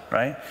time.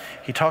 right?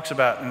 He talks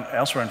about, and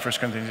elsewhere in 1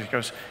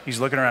 Corinthians, he's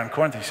looking around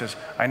Corinth, he says,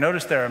 I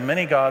notice there are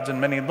many gods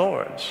and many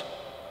lords,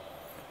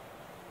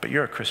 but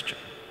you're a Christian,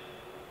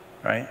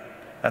 right?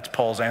 That's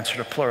Paul's answer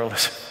to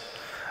pluralism.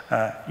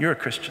 You're a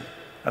Christian.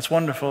 That's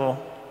wonderful,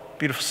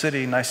 beautiful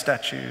city, nice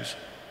statues.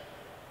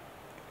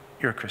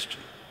 You're a Christian,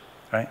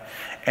 right?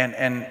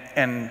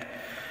 And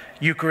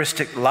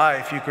Eucharistic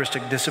life,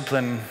 Eucharistic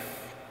discipline,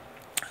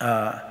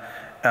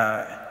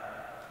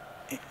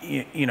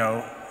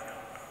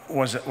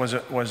 was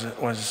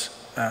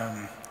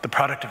the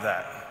product of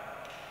that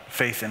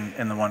faith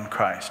in the one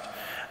Christ.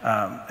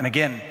 And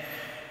again,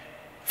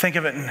 think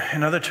of it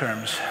in other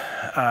terms.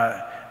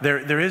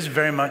 There is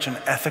very much an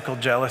ethical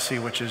jealousy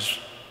which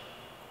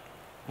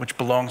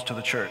belongs to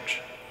the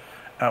church,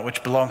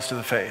 which belongs to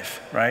the faith,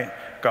 right?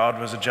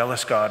 God was a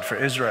jealous God for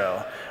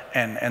Israel,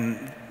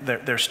 and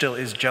there still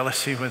is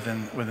jealousy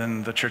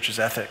within the church's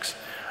ethics.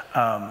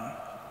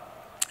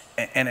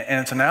 And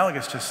it's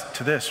analogous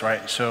to this,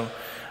 right? So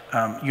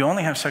you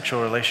only have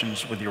sexual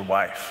relations with your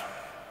wife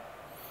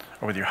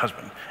or with your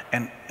husband.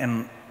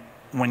 And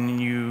when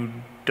you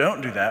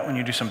don't do that, when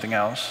you do something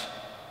else,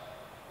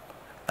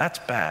 that's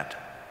bad,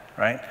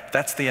 right?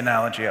 That's the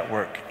analogy at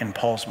work in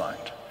Paul's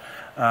mind.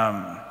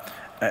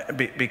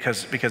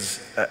 Because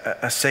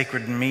a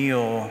sacred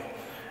meal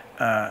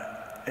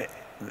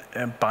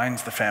it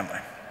binds the family.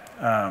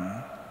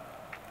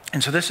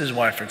 And so this is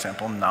why, for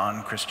example,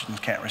 non-Christians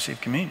can't receive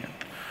communion.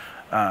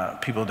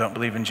 People don't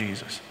believe in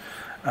Jesus.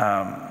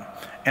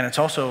 And it's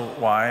also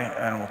why,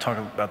 and we'll talk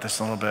about this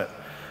in a little bit,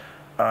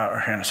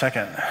 or here in a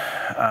second,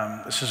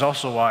 this is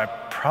also why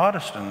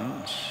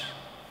Protestants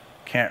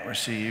can't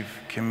receive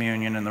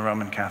communion in the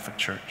Roman Catholic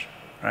Church,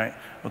 right?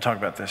 We'll talk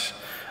about this.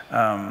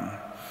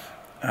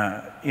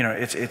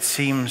 It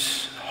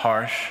seems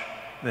harsh,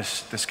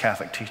 this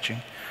Catholic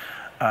teaching,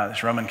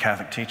 this Roman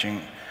Catholic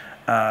teaching,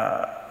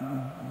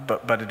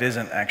 but it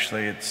isn't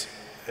actually. It's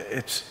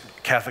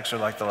Catholics are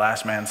like the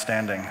last man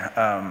standing,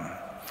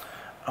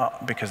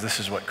 because this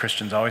is what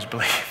Christians always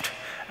believed,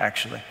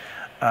 actually.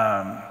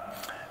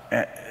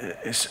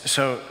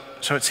 So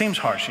it seems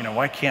harsh.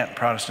 Why can't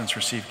Protestants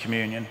receive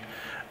communion?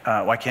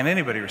 Why can't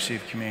anybody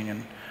receive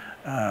communion?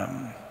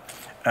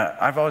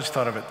 I've always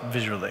thought of it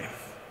visually.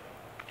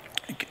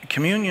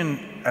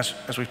 Communion,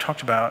 as we've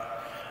talked about,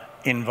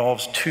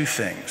 involves two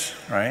things,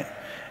 right?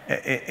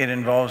 It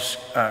involves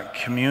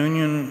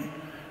communion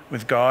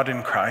with God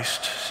in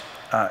Christ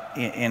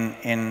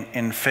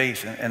in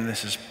faith, and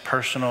this is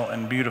personal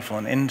and beautiful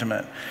and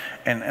intimate.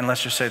 And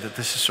let's just say that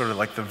this is sort of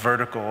like the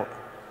vertical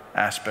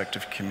aspect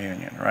of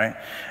communion, right?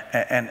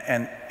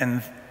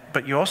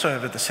 But you also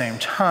have at the same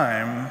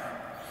time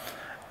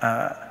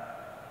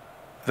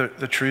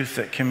the truth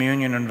that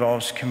communion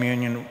involves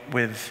communion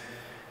with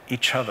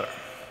each other,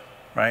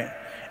 right?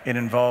 It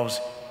involves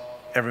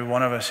every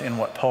one of us in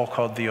what Paul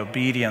called the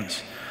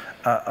obedience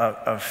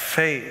of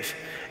faith.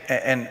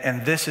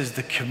 And this is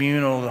the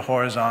communal, the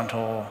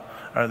horizontal,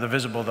 or the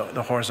visible,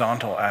 the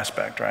horizontal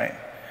aspect, right?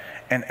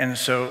 And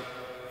so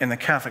in the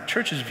Catholic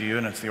Church's view,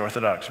 and it's the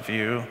Orthodox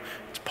view,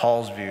 it's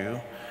Paul's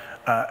view,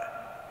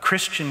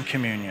 Christian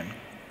communion,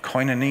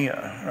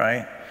 koinonia,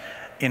 right,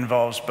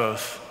 involves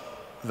both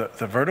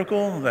the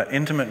vertical, that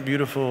intimate,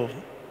 beautiful,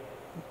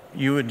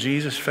 you and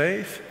Jesus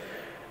faith,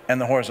 and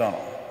the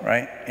horizontal,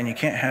 right? And you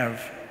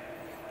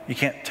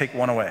can't take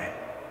one away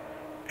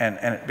and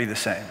it be the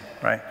same,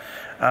 right?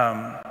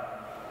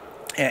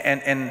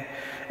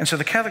 And so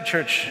the Catholic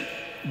Church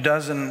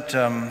doesn't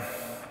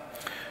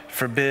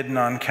forbid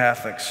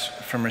non-Catholics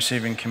from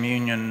receiving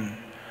communion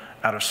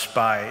out of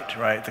spite,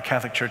 right? The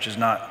Catholic Church is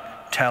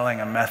not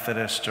telling a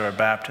Methodist or a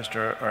Baptist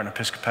or an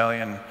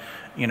Episcopalian,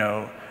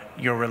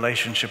 your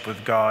relationship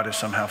with God is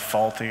somehow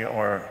faulty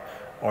or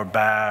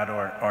bad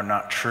or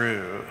not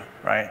true,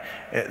 right?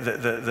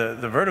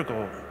 The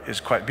vertical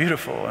is quite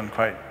beautiful and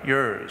quite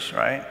yours,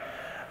 right?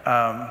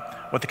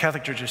 What the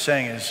Catholic Church is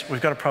saying is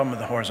we've got a problem with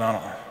the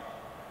horizontal,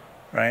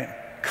 right?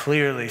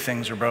 Clearly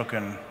things are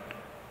broken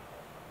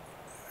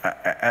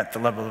at the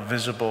level of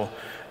visible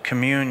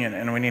communion,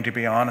 and we need to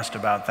be honest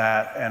about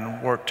that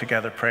and work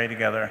together, pray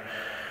together,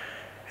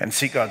 and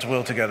seek God's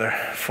will together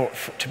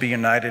to be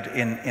united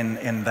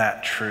in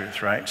that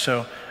truth, right?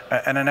 So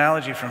an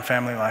analogy from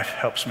family life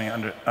helps me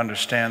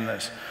understand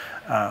this.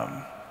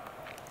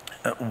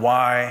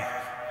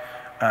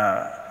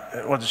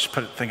 We'll just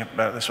think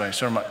about it this way.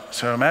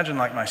 So imagine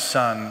like my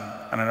son,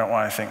 and I don't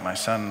want to think my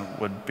son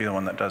would be the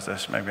one that does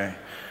this. Maybe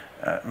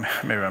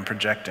I'm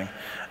projecting.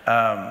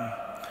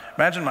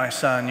 Imagine my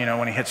son,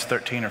 when he hits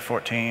 13 or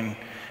 14,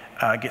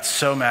 gets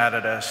so mad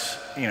at us,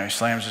 he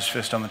slams his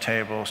fist on the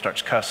table,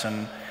 starts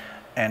cussing,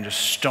 and just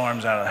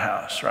storms out of the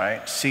house,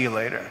 right? See you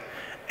later.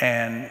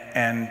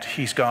 And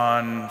he's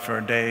gone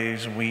for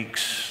days,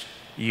 weeks,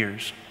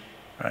 years,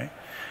 right?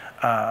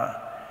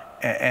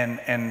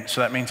 And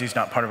so that means he's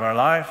not part of our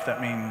life.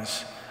 That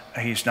means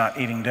he's not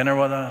eating dinner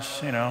with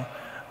us, and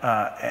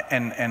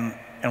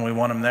we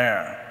want him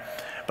there.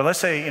 But let's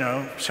say,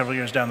 several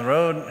years down the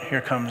road,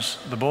 here comes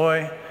the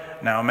boy,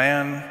 now a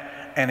man,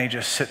 and he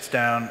just sits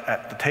down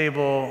at the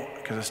table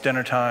because it's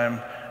dinner time,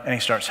 and he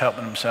starts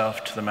helping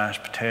himself to the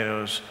mashed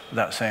potatoes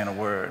without saying a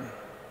word,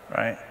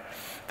 right?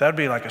 That would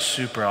be like a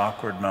super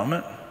awkward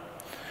moment.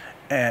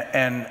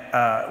 And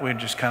we'd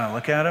just kind of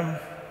look at him,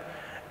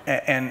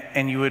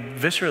 and you would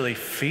viscerally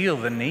feel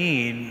the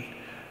need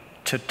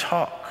to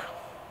talk,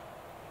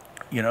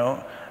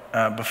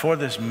 before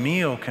this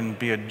meal can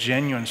be a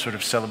genuine sort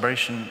of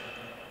celebration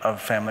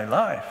of family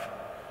life.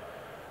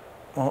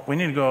 Well, we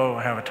need to go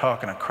have a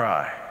talk and a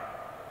cry.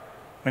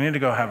 We need to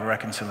go have a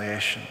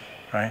reconciliation,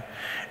 right?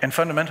 And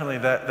fundamentally,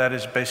 that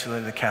is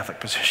basically the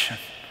Catholic position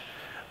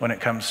when it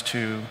comes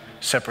to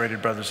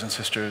separated brothers and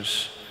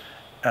sisters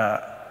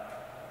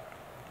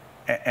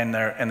and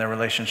their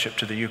relationship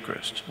to the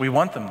Eucharist. We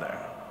want them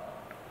there,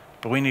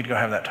 but we need to go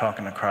have that talk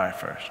and a cry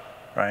first,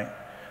 right?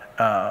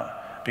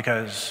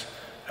 Because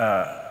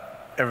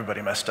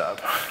everybody messed up,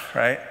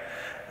 right?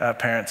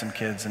 Parents and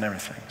kids and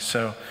everything.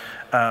 So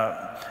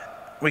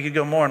we could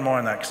go more and more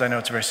on that, because I know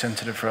it's very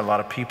sensitive for a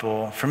lot of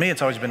people. For me,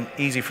 it's always been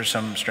easy for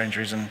some strange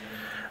reason.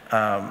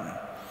 I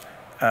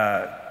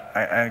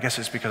guess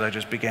it's because I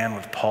just began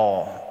with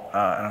Paul, and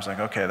I was like,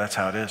 okay, that's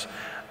how it is.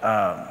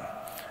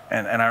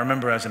 And I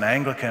remember as an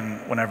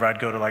Anglican, whenever I'd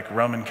go to like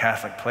Roman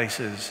Catholic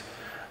places,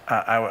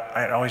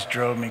 it always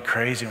drove me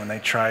crazy when they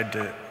tried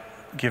to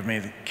give me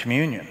the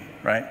communion,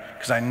 right?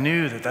 Because I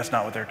knew that that's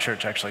not what their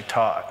church actually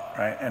taught,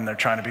 right? And they're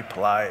trying to be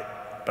polite,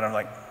 but I'm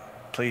like,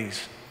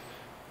 please,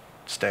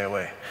 stay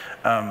away.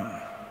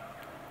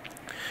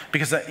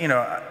 Because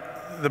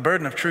the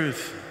burden of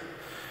truth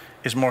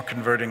is more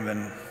converting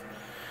than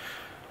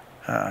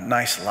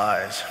nice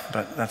lies,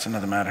 but that's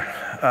another matter.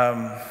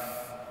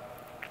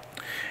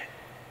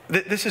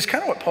 This is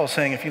kind of what Paul's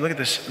saying. If you look at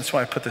this, that's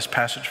why I put this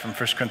passage from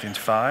 1 Corinthians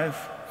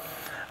 5.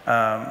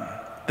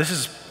 This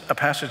is a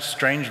passage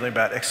strangely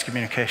about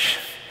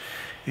excommunication.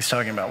 He's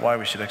talking about why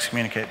we should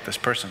excommunicate this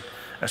person,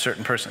 a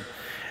certain person.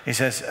 He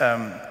says,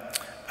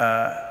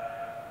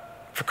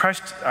 for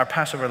Christ, our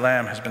Passover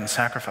lamb, has been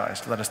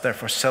sacrificed. Let us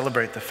therefore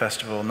celebrate the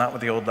festival, not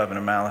with the old leaven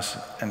of malice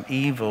and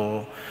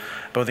evil,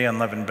 but with the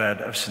unleavened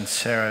bread of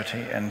sincerity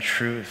and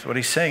truth. What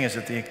he's saying is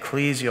that the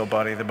ecclesial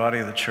body, the body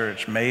of the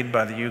church, made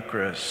by the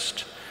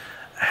Eucharist,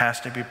 has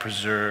to be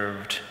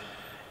preserved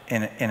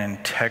in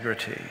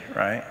integrity,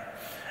 right?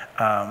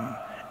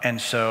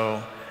 And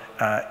so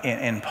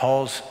in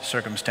Paul's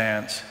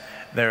circumstance,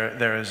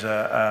 there is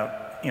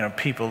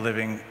people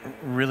living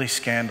really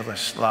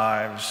scandalous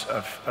lives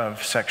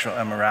of sexual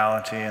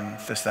immorality and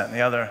this, that, and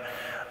the other.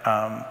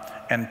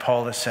 And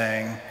Paul is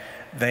saying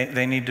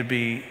they need to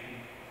be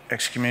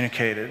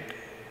excommunicated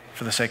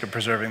for the sake of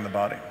preserving the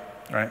body,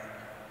 right?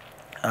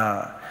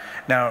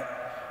 Now,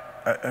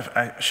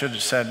 I should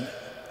have said,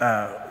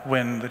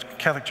 when the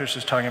Catholic Church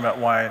is talking about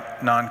why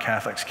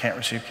non-Catholics can't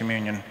receive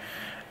communion,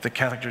 the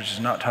Catholic Church is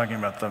not talking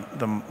about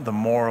the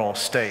moral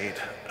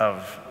state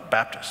of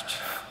Baptists,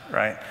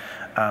 right?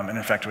 And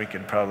in fact, we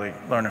could probably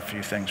learn a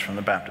few things from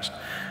the Baptist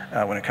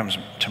when it comes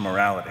to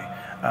morality.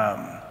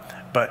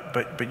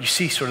 But you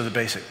see sort of the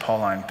basic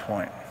Pauline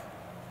point.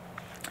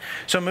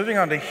 So moving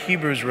on to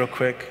Hebrews real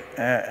quick,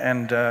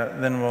 and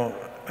then we'll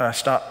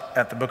stop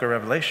at the book of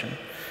Revelation.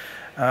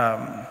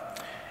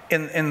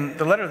 In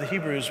the letter of the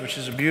Hebrews, which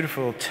is a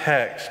beautiful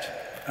text,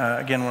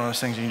 again, one of those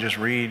things you can just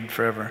read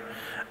forever,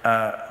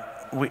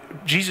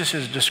 Jesus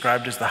is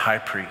described as the high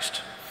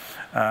priest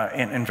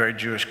in very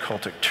Jewish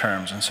cultic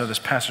terms. And so this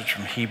passage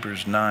from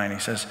Hebrews 9, he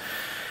says,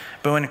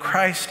 "But when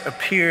Christ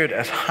appeared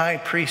as high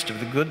priest of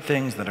the good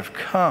things that have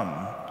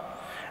come,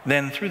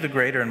 then through the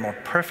greater and more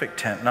perfect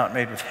tent, not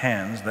made with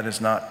hands, that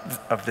is not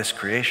of this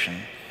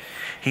creation,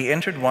 he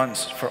entered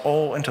once for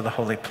all into the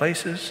holy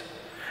places,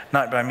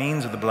 not by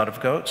means of the blood of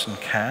goats and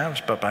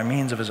calves, but by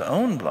means of his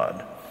own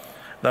blood,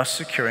 thus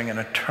securing an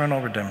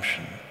eternal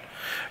redemption.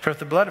 For if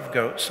the blood of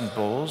goats and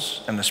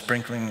bulls and the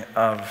sprinkling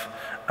of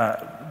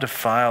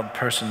defiled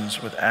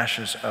persons with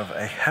ashes of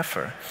a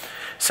heifer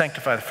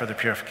sanctify for the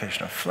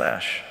purification of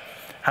flesh,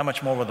 how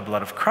much more will the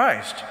blood of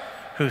Christ,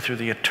 who through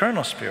the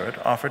eternal Spirit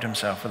offered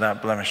himself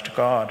without blemish to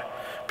God,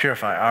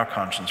 purify our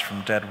conscience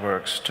from dead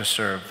works to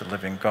serve the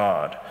living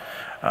God?"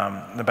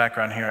 The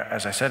background here,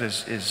 as I said,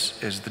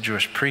 is the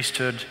Jewish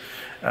priesthood.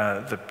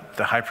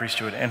 The high priest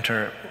who would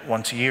enter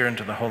once a year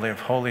into the Holy of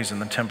Holies in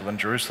the temple in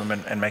Jerusalem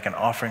and make an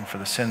offering for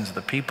the sins of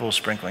the people,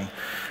 sprinkling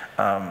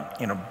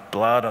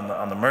blood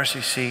on the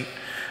mercy seat.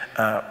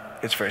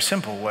 It's very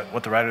simple.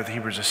 What the writer of the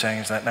Hebrews is saying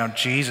is that now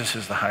Jesus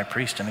is the high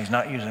priest, and he's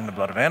not using the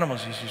blood of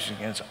animals, he's using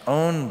his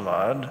own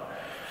blood.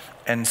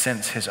 And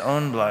since his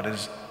own blood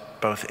is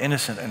both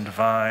innocent and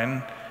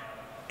divine,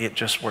 it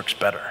just works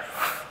better.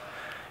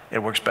 It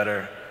works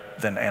better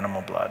than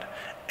animal blood.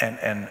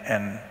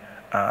 And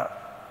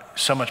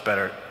so much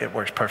better, it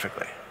works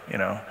perfectly,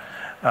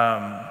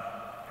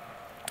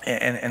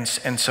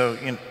 And so,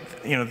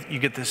 you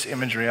get this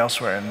imagery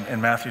elsewhere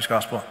in Matthew's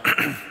gospel.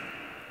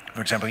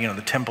 For example,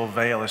 the temple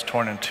veil is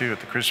torn in two at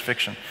the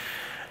crucifixion,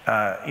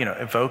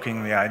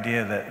 evoking the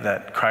idea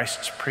that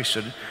Christ's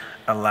priesthood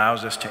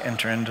allows us to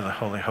enter into the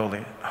Holy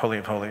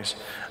of Holies,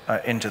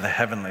 into the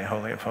heavenly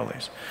Holy of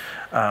Holies.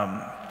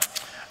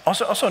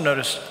 Also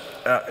notice,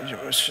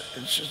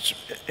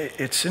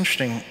 it's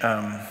interesting,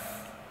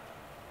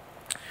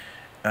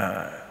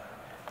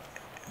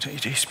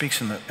 he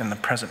speaks in the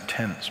present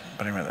tense,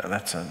 but anyway,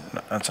 that's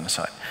an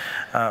aside.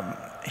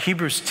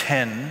 Hebrews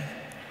 10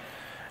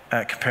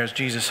 compares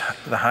Jesus,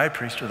 the high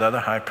priest, with other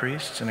high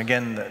priests, and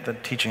again, the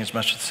teaching is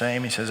much the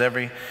same. He says,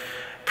 every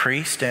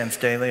priest stands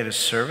daily at his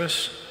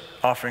service,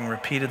 offering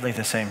repeatedly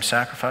the same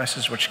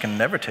sacrifices, which can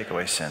never take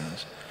away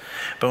sins.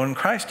 But when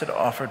Christ had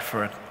offered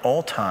for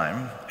all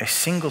time a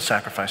single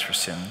sacrifice for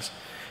sins,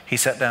 he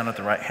sat down at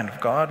the right hand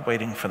of God,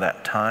 waiting for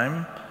that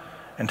time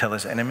until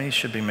his enemies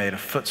should be made a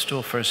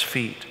footstool for his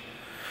feet.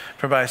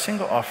 For by a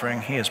single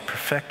offering he has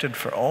perfected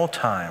for all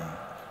time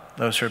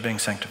those who are being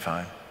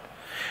sanctified.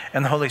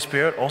 And the Holy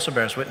Spirit also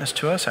bears witness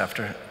to us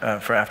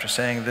after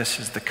saying, this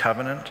is the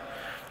covenant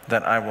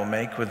that I will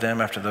make with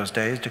them after those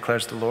days,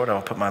 declares the Lord. I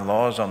will put my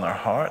laws on their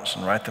hearts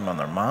and write them on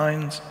their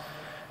minds.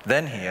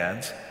 Then he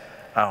adds,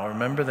 I'll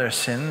remember their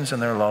sins and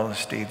their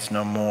lawless deeds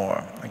no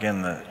more.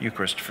 Again, the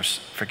Eucharist for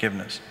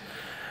forgiveness.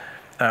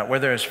 Where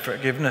there is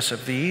forgiveness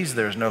of these,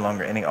 there is no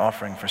longer any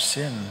offering for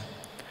sin.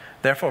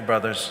 Therefore,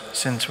 brothers,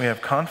 since we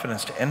have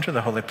confidence to enter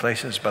the holy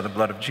places by the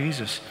blood of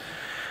Jesus,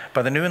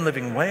 by the new and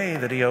living way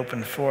that he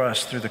opened for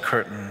us through the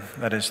curtain,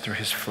 that is, through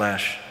his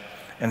flesh,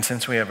 and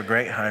since we have a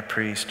great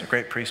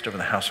priest over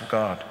the house of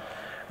God,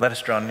 let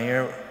us draw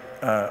near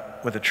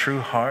with a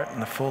true heart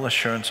and the full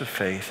assurance of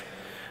faith,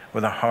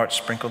 with our hearts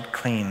sprinkled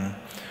clean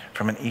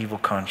from an evil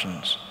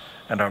conscience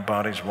and our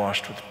bodies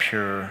washed with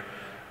pure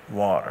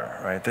water,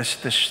 right? This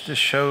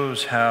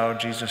shows how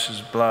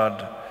Jesus'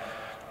 blood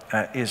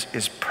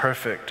is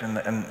perfect,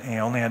 and he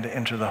only had to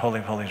enter the Holy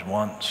of Holies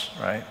once,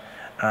 right?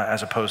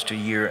 As opposed to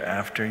year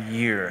after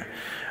year.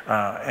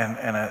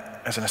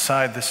 As an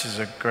aside, this is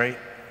a great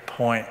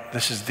point.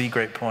 This is the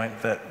great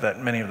point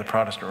that many of the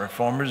Protestant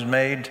reformers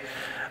made,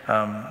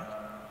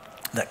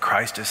 that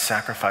Christ is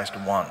sacrificed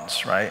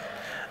once, right?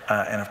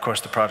 And of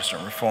course, the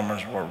Protestant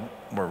reformers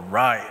were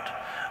right.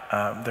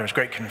 There's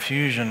great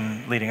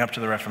confusion leading up to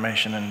the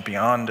Reformation and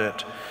beyond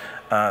it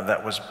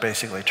that was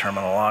basically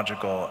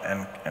terminological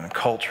and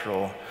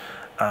cultural.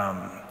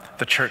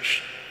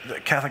 The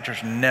Catholic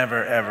Church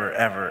never,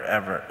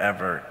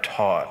 ever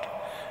taught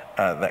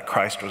that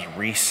Christ was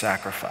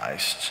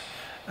re-sacrificed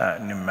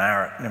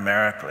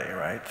numerically,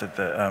 right?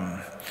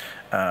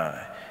 That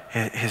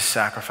his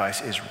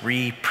sacrifice is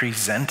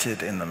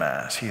re-presented in the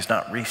Mass. He's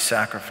not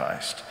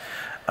re-sacrificed.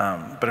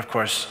 But of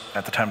course,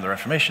 at the time of the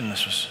Reformation,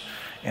 this was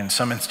in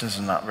some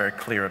instances not very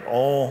clear at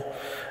all.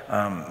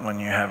 When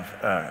you have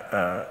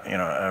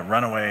a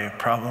runaway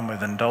problem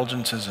with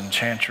indulgences and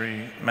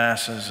chantry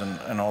masses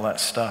and all that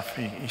stuff,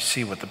 you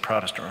see what the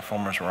Protestant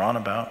reformers were on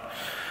about.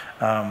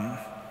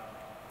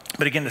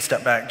 But again, to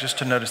step back, just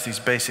to notice these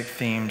basic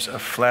themes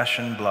of flesh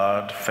and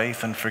blood,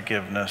 faith and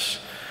forgiveness,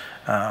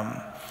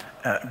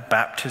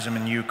 baptism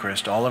and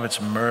Eucharist, all of it's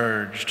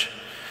merged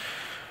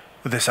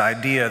with this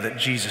idea that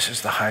Jesus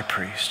is the high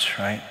priest,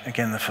 right?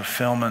 Again, the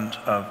fulfillment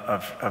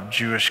of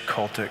Jewish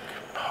cultic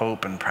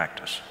hope and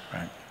practice,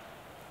 right?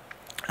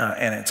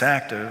 And it's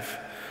active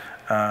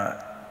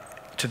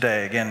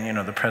today.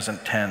 Again, the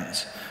present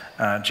tense.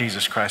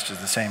 Jesus Christ is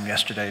the same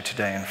yesterday,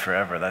 today, and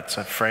forever. That's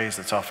a phrase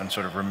that's often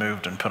sort of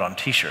removed and put on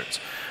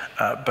T-shirts.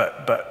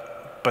 But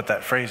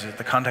that phrase,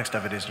 the context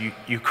of it is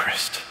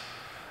Eucharist.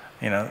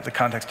 The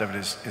context of it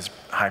is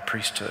high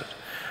priesthood.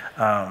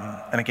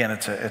 And again,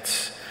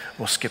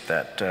 we'll skip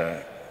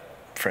that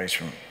phrase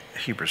from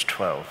Hebrews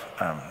 12.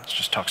 It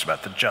just talks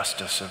about the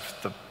justice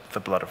of the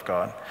blood of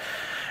God.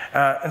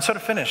 And so to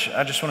finish,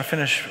 I just want to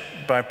finish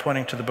by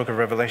pointing to the book of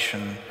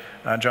Revelation,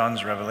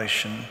 John's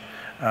Revelation,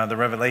 the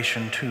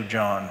revelation to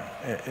John,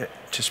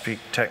 to speak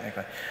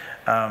technically.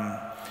 And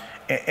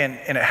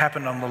it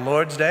happened on the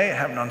Lord's Day. It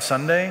happened on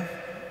Sunday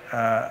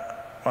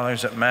while he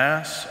was at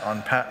Mass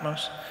on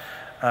Patmos.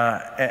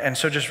 And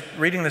so just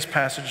reading this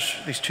passage,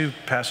 these two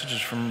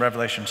passages from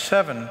Revelation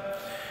 7,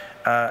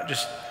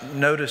 just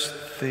notice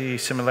the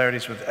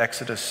similarities with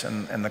Exodus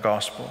and the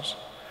Gospels.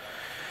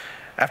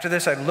 After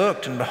this I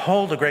looked, and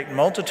behold, a great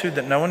multitude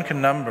that no one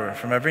can number,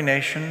 from every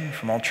nation,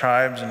 from all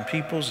tribes and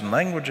peoples and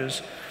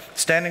languages,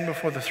 standing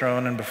before the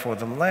throne and before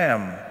the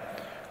Lamb,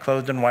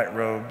 clothed in white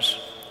robes,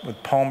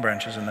 with palm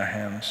branches in their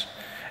hands,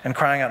 and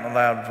crying out in a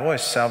loud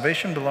voice,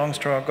 "Salvation belongs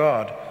to our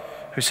God,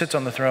 who sits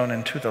on the throne,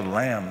 and to the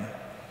Lamb."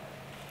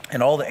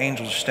 And all the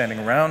angels are standing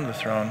around the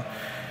throne,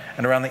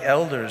 and around the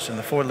elders and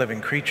the four living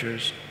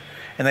creatures,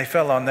 and they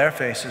fell on their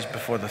faces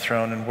before the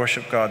throne and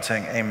worshiped God,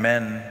 saying,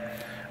 "Amen.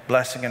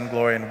 Blessing and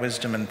glory and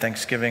wisdom and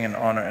thanksgiving and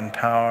honor and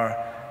power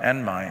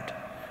and might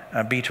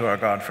be to our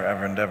God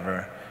forever and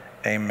ever.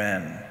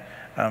 Amen."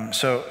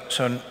 So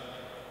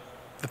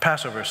the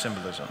Passover is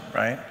symbolism,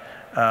 right?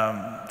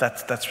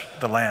 That's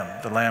the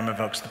Lamb. The Lamb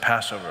evokes the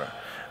Passover,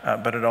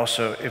 but it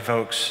also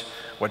evokes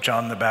what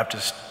John the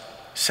Baptist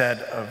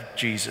said of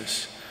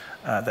Jesus,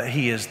 that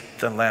he is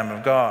the Lamb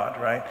of God,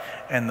 right?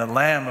 And the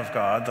Lamb of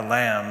God, the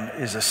Lamb,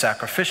 is a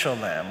sacrificial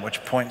lamb,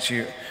 which points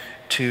you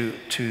to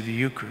the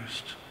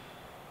Eucharist,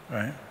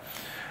 right?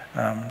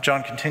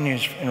 John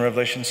continues in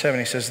Revelation 7.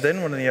 He says,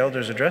 "Then one of the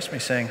elders addressed me,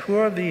 saying, 'Who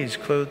are these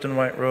clothed in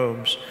white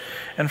robes,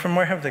 and from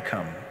where have they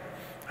come?'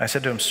 I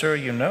said to him, 'Sir,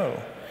 you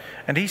know.'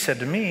 And he said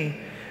to me,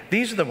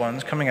 'These are the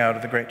ones coming out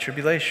of the great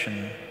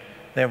tribulation.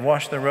 They have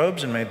washed their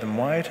robes and made them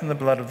white in the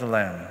blood of the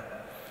Lamb.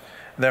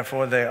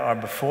 Therefore they are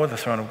before the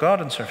throne of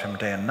God and serve him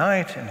day and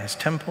night in his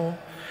temple.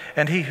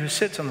 And he who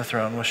sits on the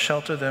throne will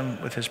shelter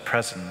them with his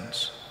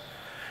presence.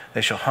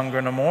 They shall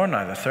hunger no more,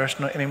 neither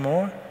thirst any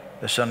more.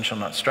 The sun shall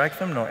not strike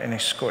them, nor any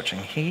scorching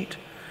heat.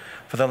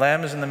 For the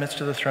Lamb is in the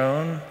midst of the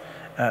throne.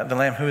 The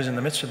Lamb who is in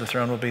the midst of the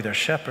throne will be their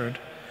shepherd,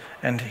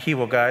 and he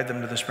will guide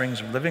them to the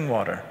springs of living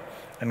water,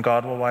 and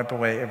God will wipe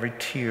away every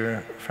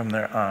tear from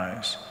their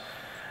eyes."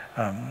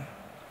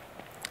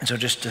 And so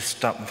just to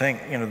stop and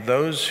think,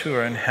 those who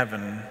are in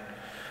heaven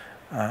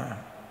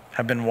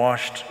have been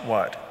washed,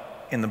 what?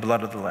 In the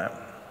blood of the Lamb,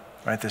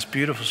 right? This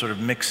beautiful sort of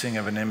mixing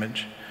of an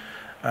image,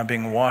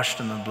 being washed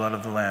in the blood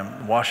of the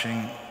Lamb.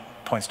 Washing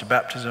points to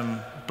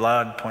baptism,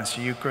 blood points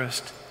to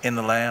Eucharist, in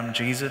the Lamb,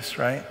 Jesus,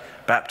 right?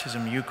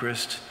 Baptism,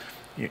 Eucharist,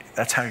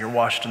 that's how you're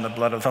washed in the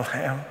blood of the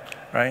Lamb,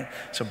 right?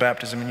 So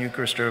baptism and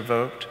Eucharist are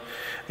evoked.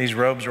 These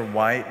robes are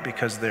white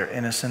because they're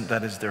innocent,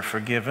 that is, they're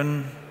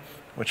forgiven,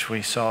 which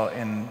we saw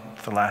in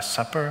the Last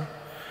Supper.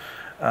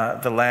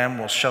 The Lamb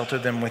will shelter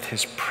them with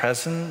his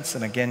presence.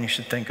 And again, you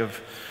should think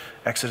of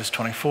Exodus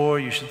 24.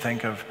 You should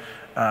think of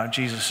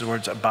Jesus'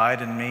 words,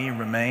 "Abide in me,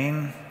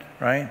 remain,"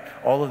 right?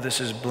 All of this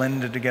is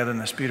blended together in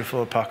this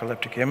beautiful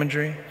apocalyptic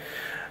imagery.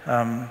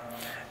 And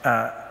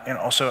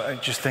also, I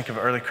just think of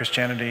early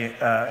Christianity,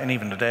 and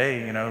even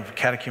today,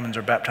 catechumens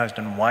are baptized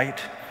in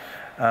white.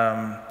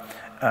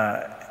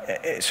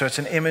 So it's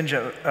an image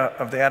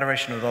of the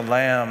adoration of the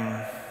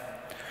Lamb,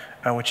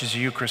 which is a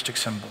Eucharistic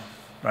symbol,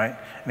 right?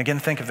 And again,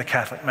 think of the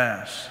Catholic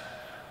Mass.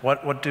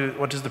 What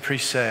does the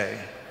priest say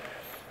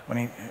when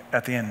he,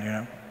 at the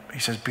end, he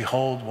says,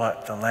 "Behold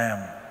what? The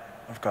Lamb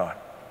of God,"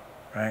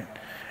 right?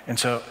 And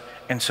so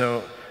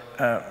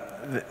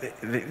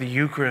the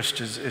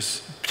Eucharist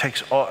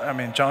takes all,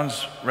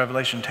 John's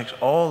revelation takes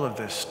all of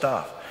this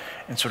stuff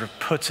and sort of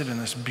puts it in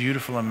this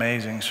beautiful,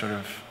 amazing sort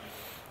of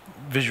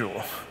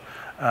visual,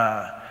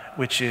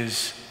 which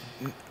is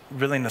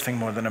really nothing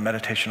more than a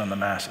meditation on the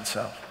Mass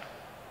itself.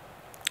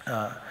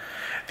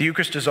 The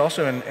Eucharist is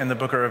also in the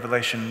book of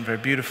Revelation very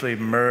beautifully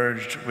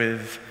merged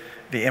with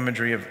the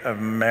imagery of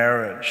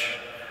marriage,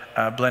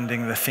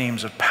 blending the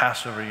themes of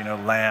Passover,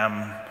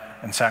 lamb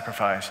and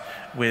sacrifice,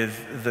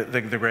 with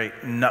the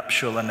great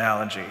nuptial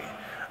analogy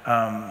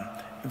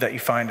that you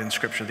find in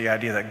Scripture, the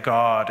idea that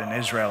God and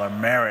Israel are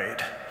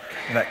married,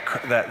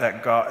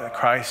 that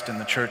Christ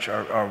and the church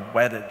are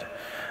wedded.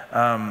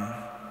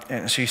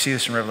 And so you see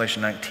this in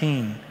Revelation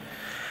 19.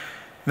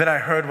 "Then I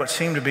heard what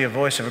seemed to be a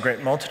voice of a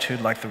great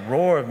multitude, like the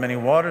roar of many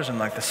waters and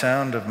like the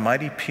sound of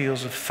mighty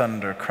peals of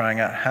thunder, crying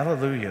out,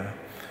 'Hallelujah!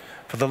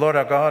 For the Lord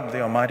our God,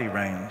 the Almighty,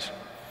 reigns.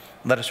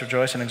 Let us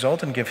rejoice and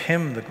exult and give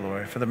him the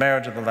glory, for the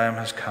marriage of the Lamb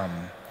has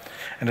come,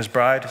 and his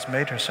bride has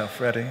made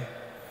herself ready.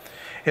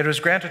 It was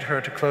granted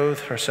her to clothe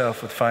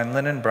herself with fine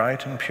linen,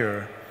 bright and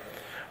pure,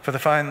 for the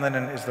fine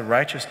linen is the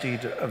righteous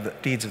deeds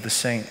of the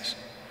saints.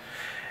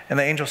 And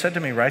the angel said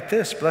to me, 'Write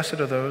this, blessed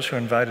are those who are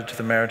invited to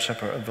the marriage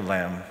supper of the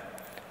Lamb.'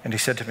 And he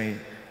said to me,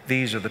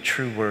 'These are the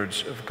true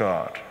words of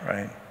God,'"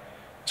 right?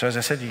 So as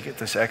I said, you get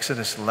this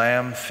Exodus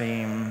Lamb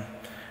theme.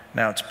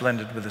 Now it's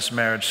blended with this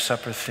marriage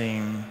supper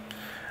theme.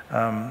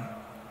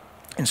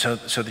 And so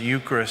the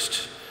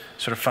Eucharist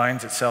sort of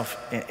finds itself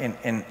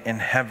in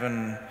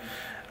heaven.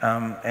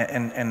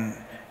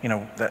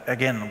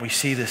 Again, we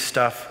see this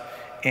stuff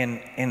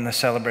in the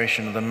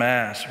celebration of the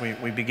Mass.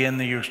 We begin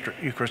the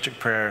Eucharistic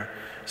prayer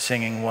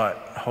singing what?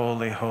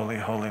 "Holy, holy,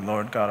 holy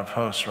Lord God of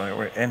hosts," right?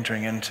 We're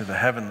entering into the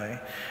heavenly,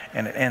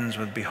 and it ends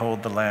with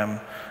 "Behold the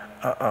Lamb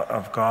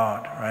of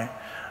God," right?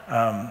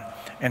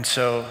 And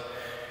so,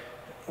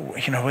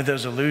 with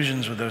those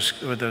allusions, with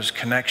those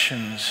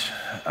connections,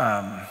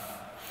 the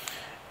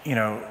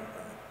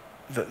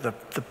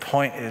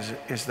point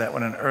is that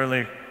when an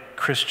early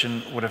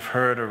Christian would have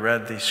heard or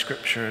read these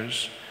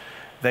scriptures,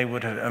 they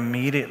would have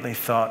immediately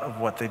thought of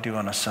what they do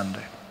on a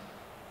Sunday.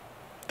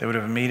 They would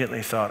have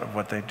immediately thought of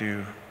what they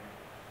do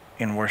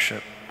in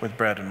worship with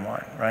bread and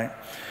wine, right?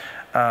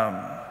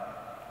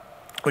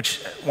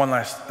 Which, one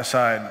last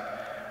aside,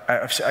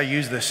 I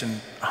use this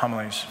in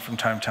homilies from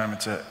time to time.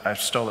 I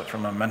stole it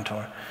from a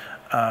mentor.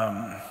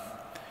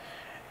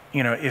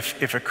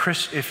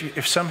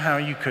 If somehow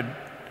you could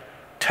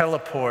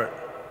teleport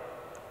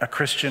a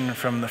Christian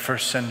from the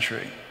first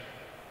century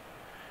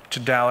to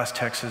Dallas,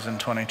 Texas in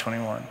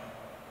 2021,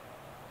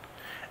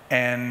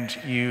 and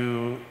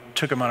you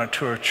took him on a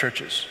tour of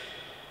churches,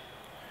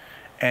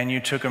 and you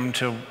took him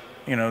to,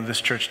 this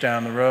church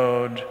down the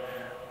road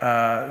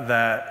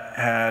that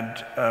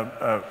had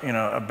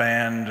a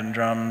band and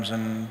drums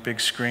and big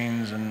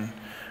screens and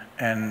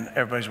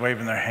everybody's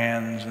waving their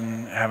hands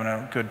and having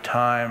a good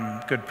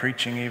time, good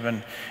preaching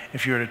even.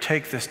 If you were to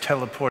take this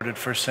teleported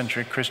first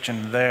century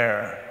Christian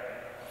there,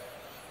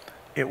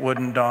 it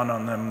wouldn't dawn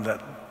on them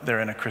that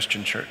they're in a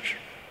Christian church.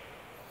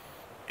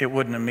 it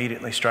wouldn't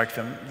immediately strike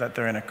them that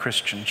they're in a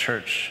Christian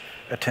church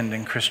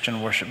attending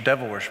Christian worship.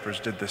 Devil worshippers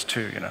did this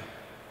too, you know.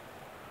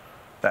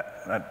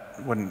 That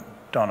wouldn't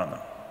dawn on them.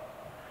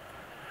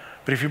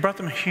 But if you brought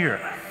them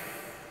here,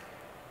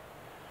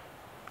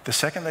 the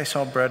second they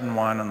saw bread and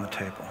wine on the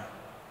table,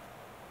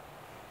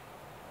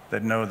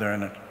 they'd know they're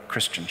in a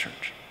Christian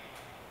church.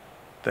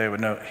 They would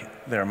know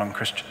they're among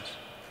Christians.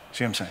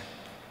 See what I'm saying?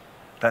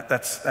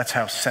 That's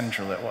how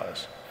central it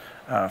was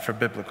for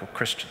biblical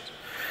Christians.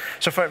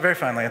 So very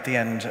finally, at the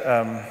end,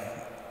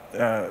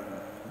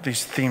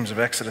 these themes of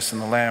Exodus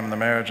and the Lamb and the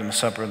marriage and the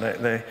supper,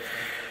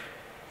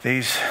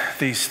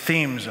 these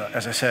themes,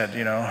 as I said,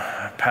 you know,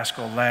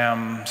 Paschal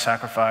Lamb,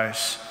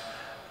 sacrifice,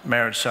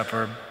 marriage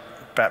supper,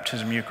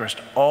 baptism, Eucharist,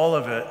 all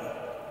of it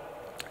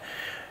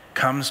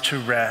comes to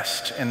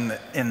rest in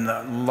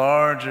the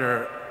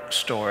larger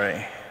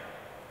story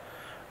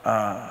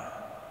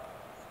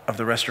of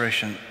the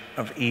restoration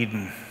of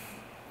Eden,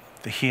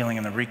 the healing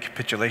and the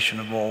recapitulation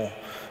of all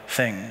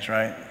things,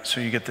 right?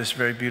 So you get this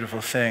very beautiful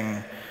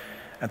thing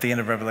at the end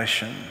of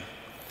Revelation.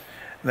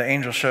 The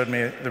angel showed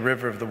me the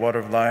river of the water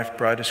of life,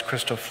 bright as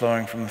crystal,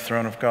 flowing from the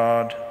throne of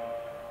God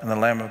and the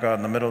Lamb of God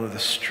in the middle of the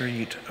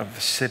street of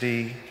the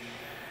city.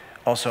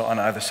 Also on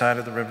either side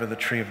of the river, the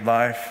tree of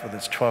life with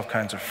its 12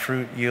 kinds of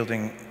fruit,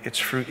 yielding its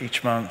fruit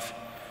each month.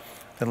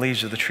 The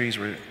leaves of the trees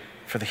were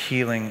for the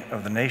healing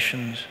of the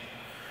nations.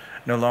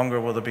 No longer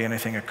will there be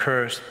anything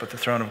accursed, but the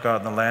throne of God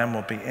and the Lamb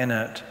will be in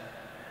it,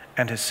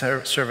 and his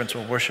servants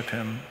will worship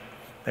him.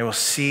 They will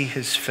see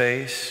his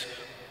face.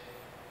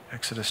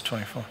 Exodus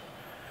 24.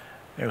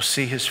 They will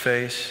see his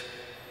face,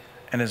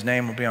 and his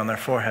name will be on their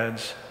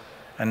foreheads,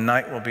 and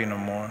night will be no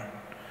more.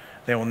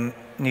 They will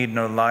need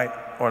no light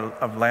or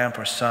of lamp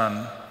or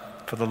sun,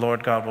 for the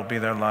Lord God will be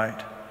their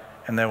light,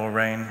 and they will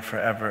reign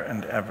forever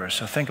and ever.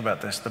 So think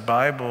about this. The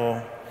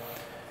Bible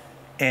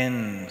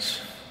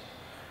ends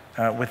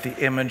with the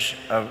image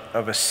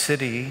of a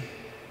city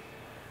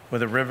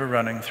with a river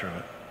running through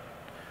it.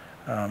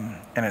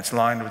 And it's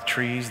lined with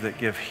trees that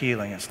give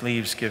healing. Its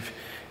leaves give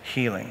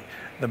healing.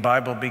 The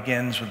Bible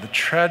begins with the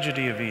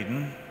tragedy of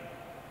Eden,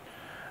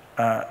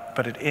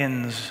 but it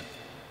ends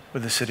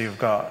with the city of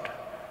God,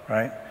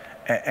 right?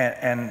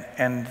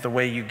 And the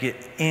way you get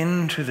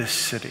into this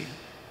city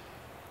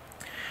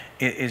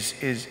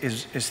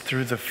is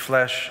through the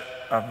flesh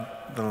of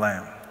the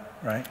Lamb,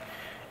 right?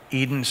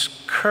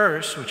 Eden's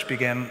curse, which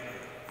began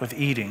with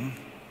eating,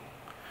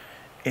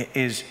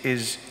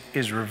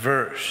 is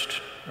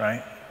reversed,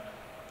 right?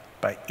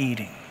 By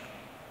eating.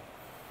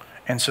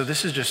 And so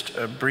this is just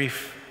a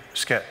brief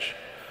sketch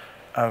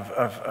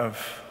of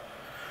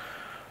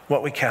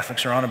what we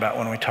Catholics are on about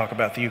when we talk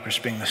about the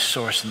Eucharist being the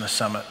source and the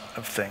summit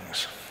of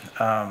things.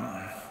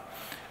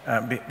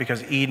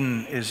 Because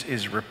Eden is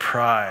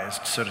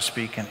reprised, so to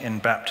speak, in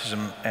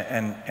baptism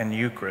and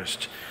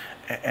Eucharist.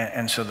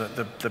 And so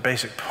the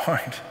basic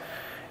point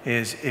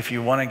is, if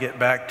you want to get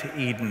back to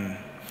Eden,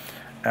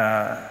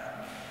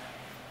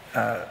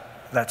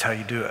 that's how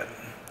you do it.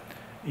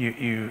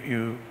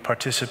 You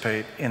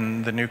participate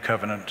in the new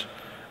covenant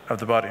of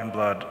the body and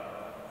blood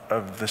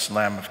of this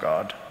Lamb of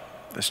God,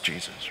 this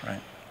Jesus,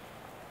 right?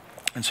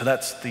 And so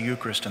that's the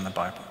Eucharist in the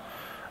Bible.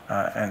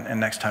 And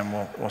next time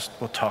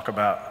we'll talk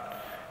about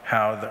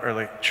how the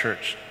early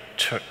church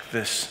took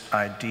this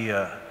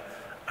idea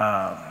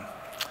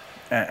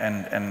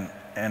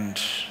and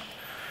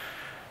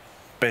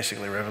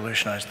basically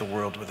revolutionized the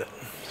world with it.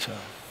 So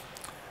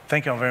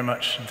thank you all very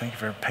much, and thank you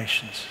for your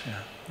patience. Yeah,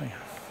 thank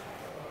you.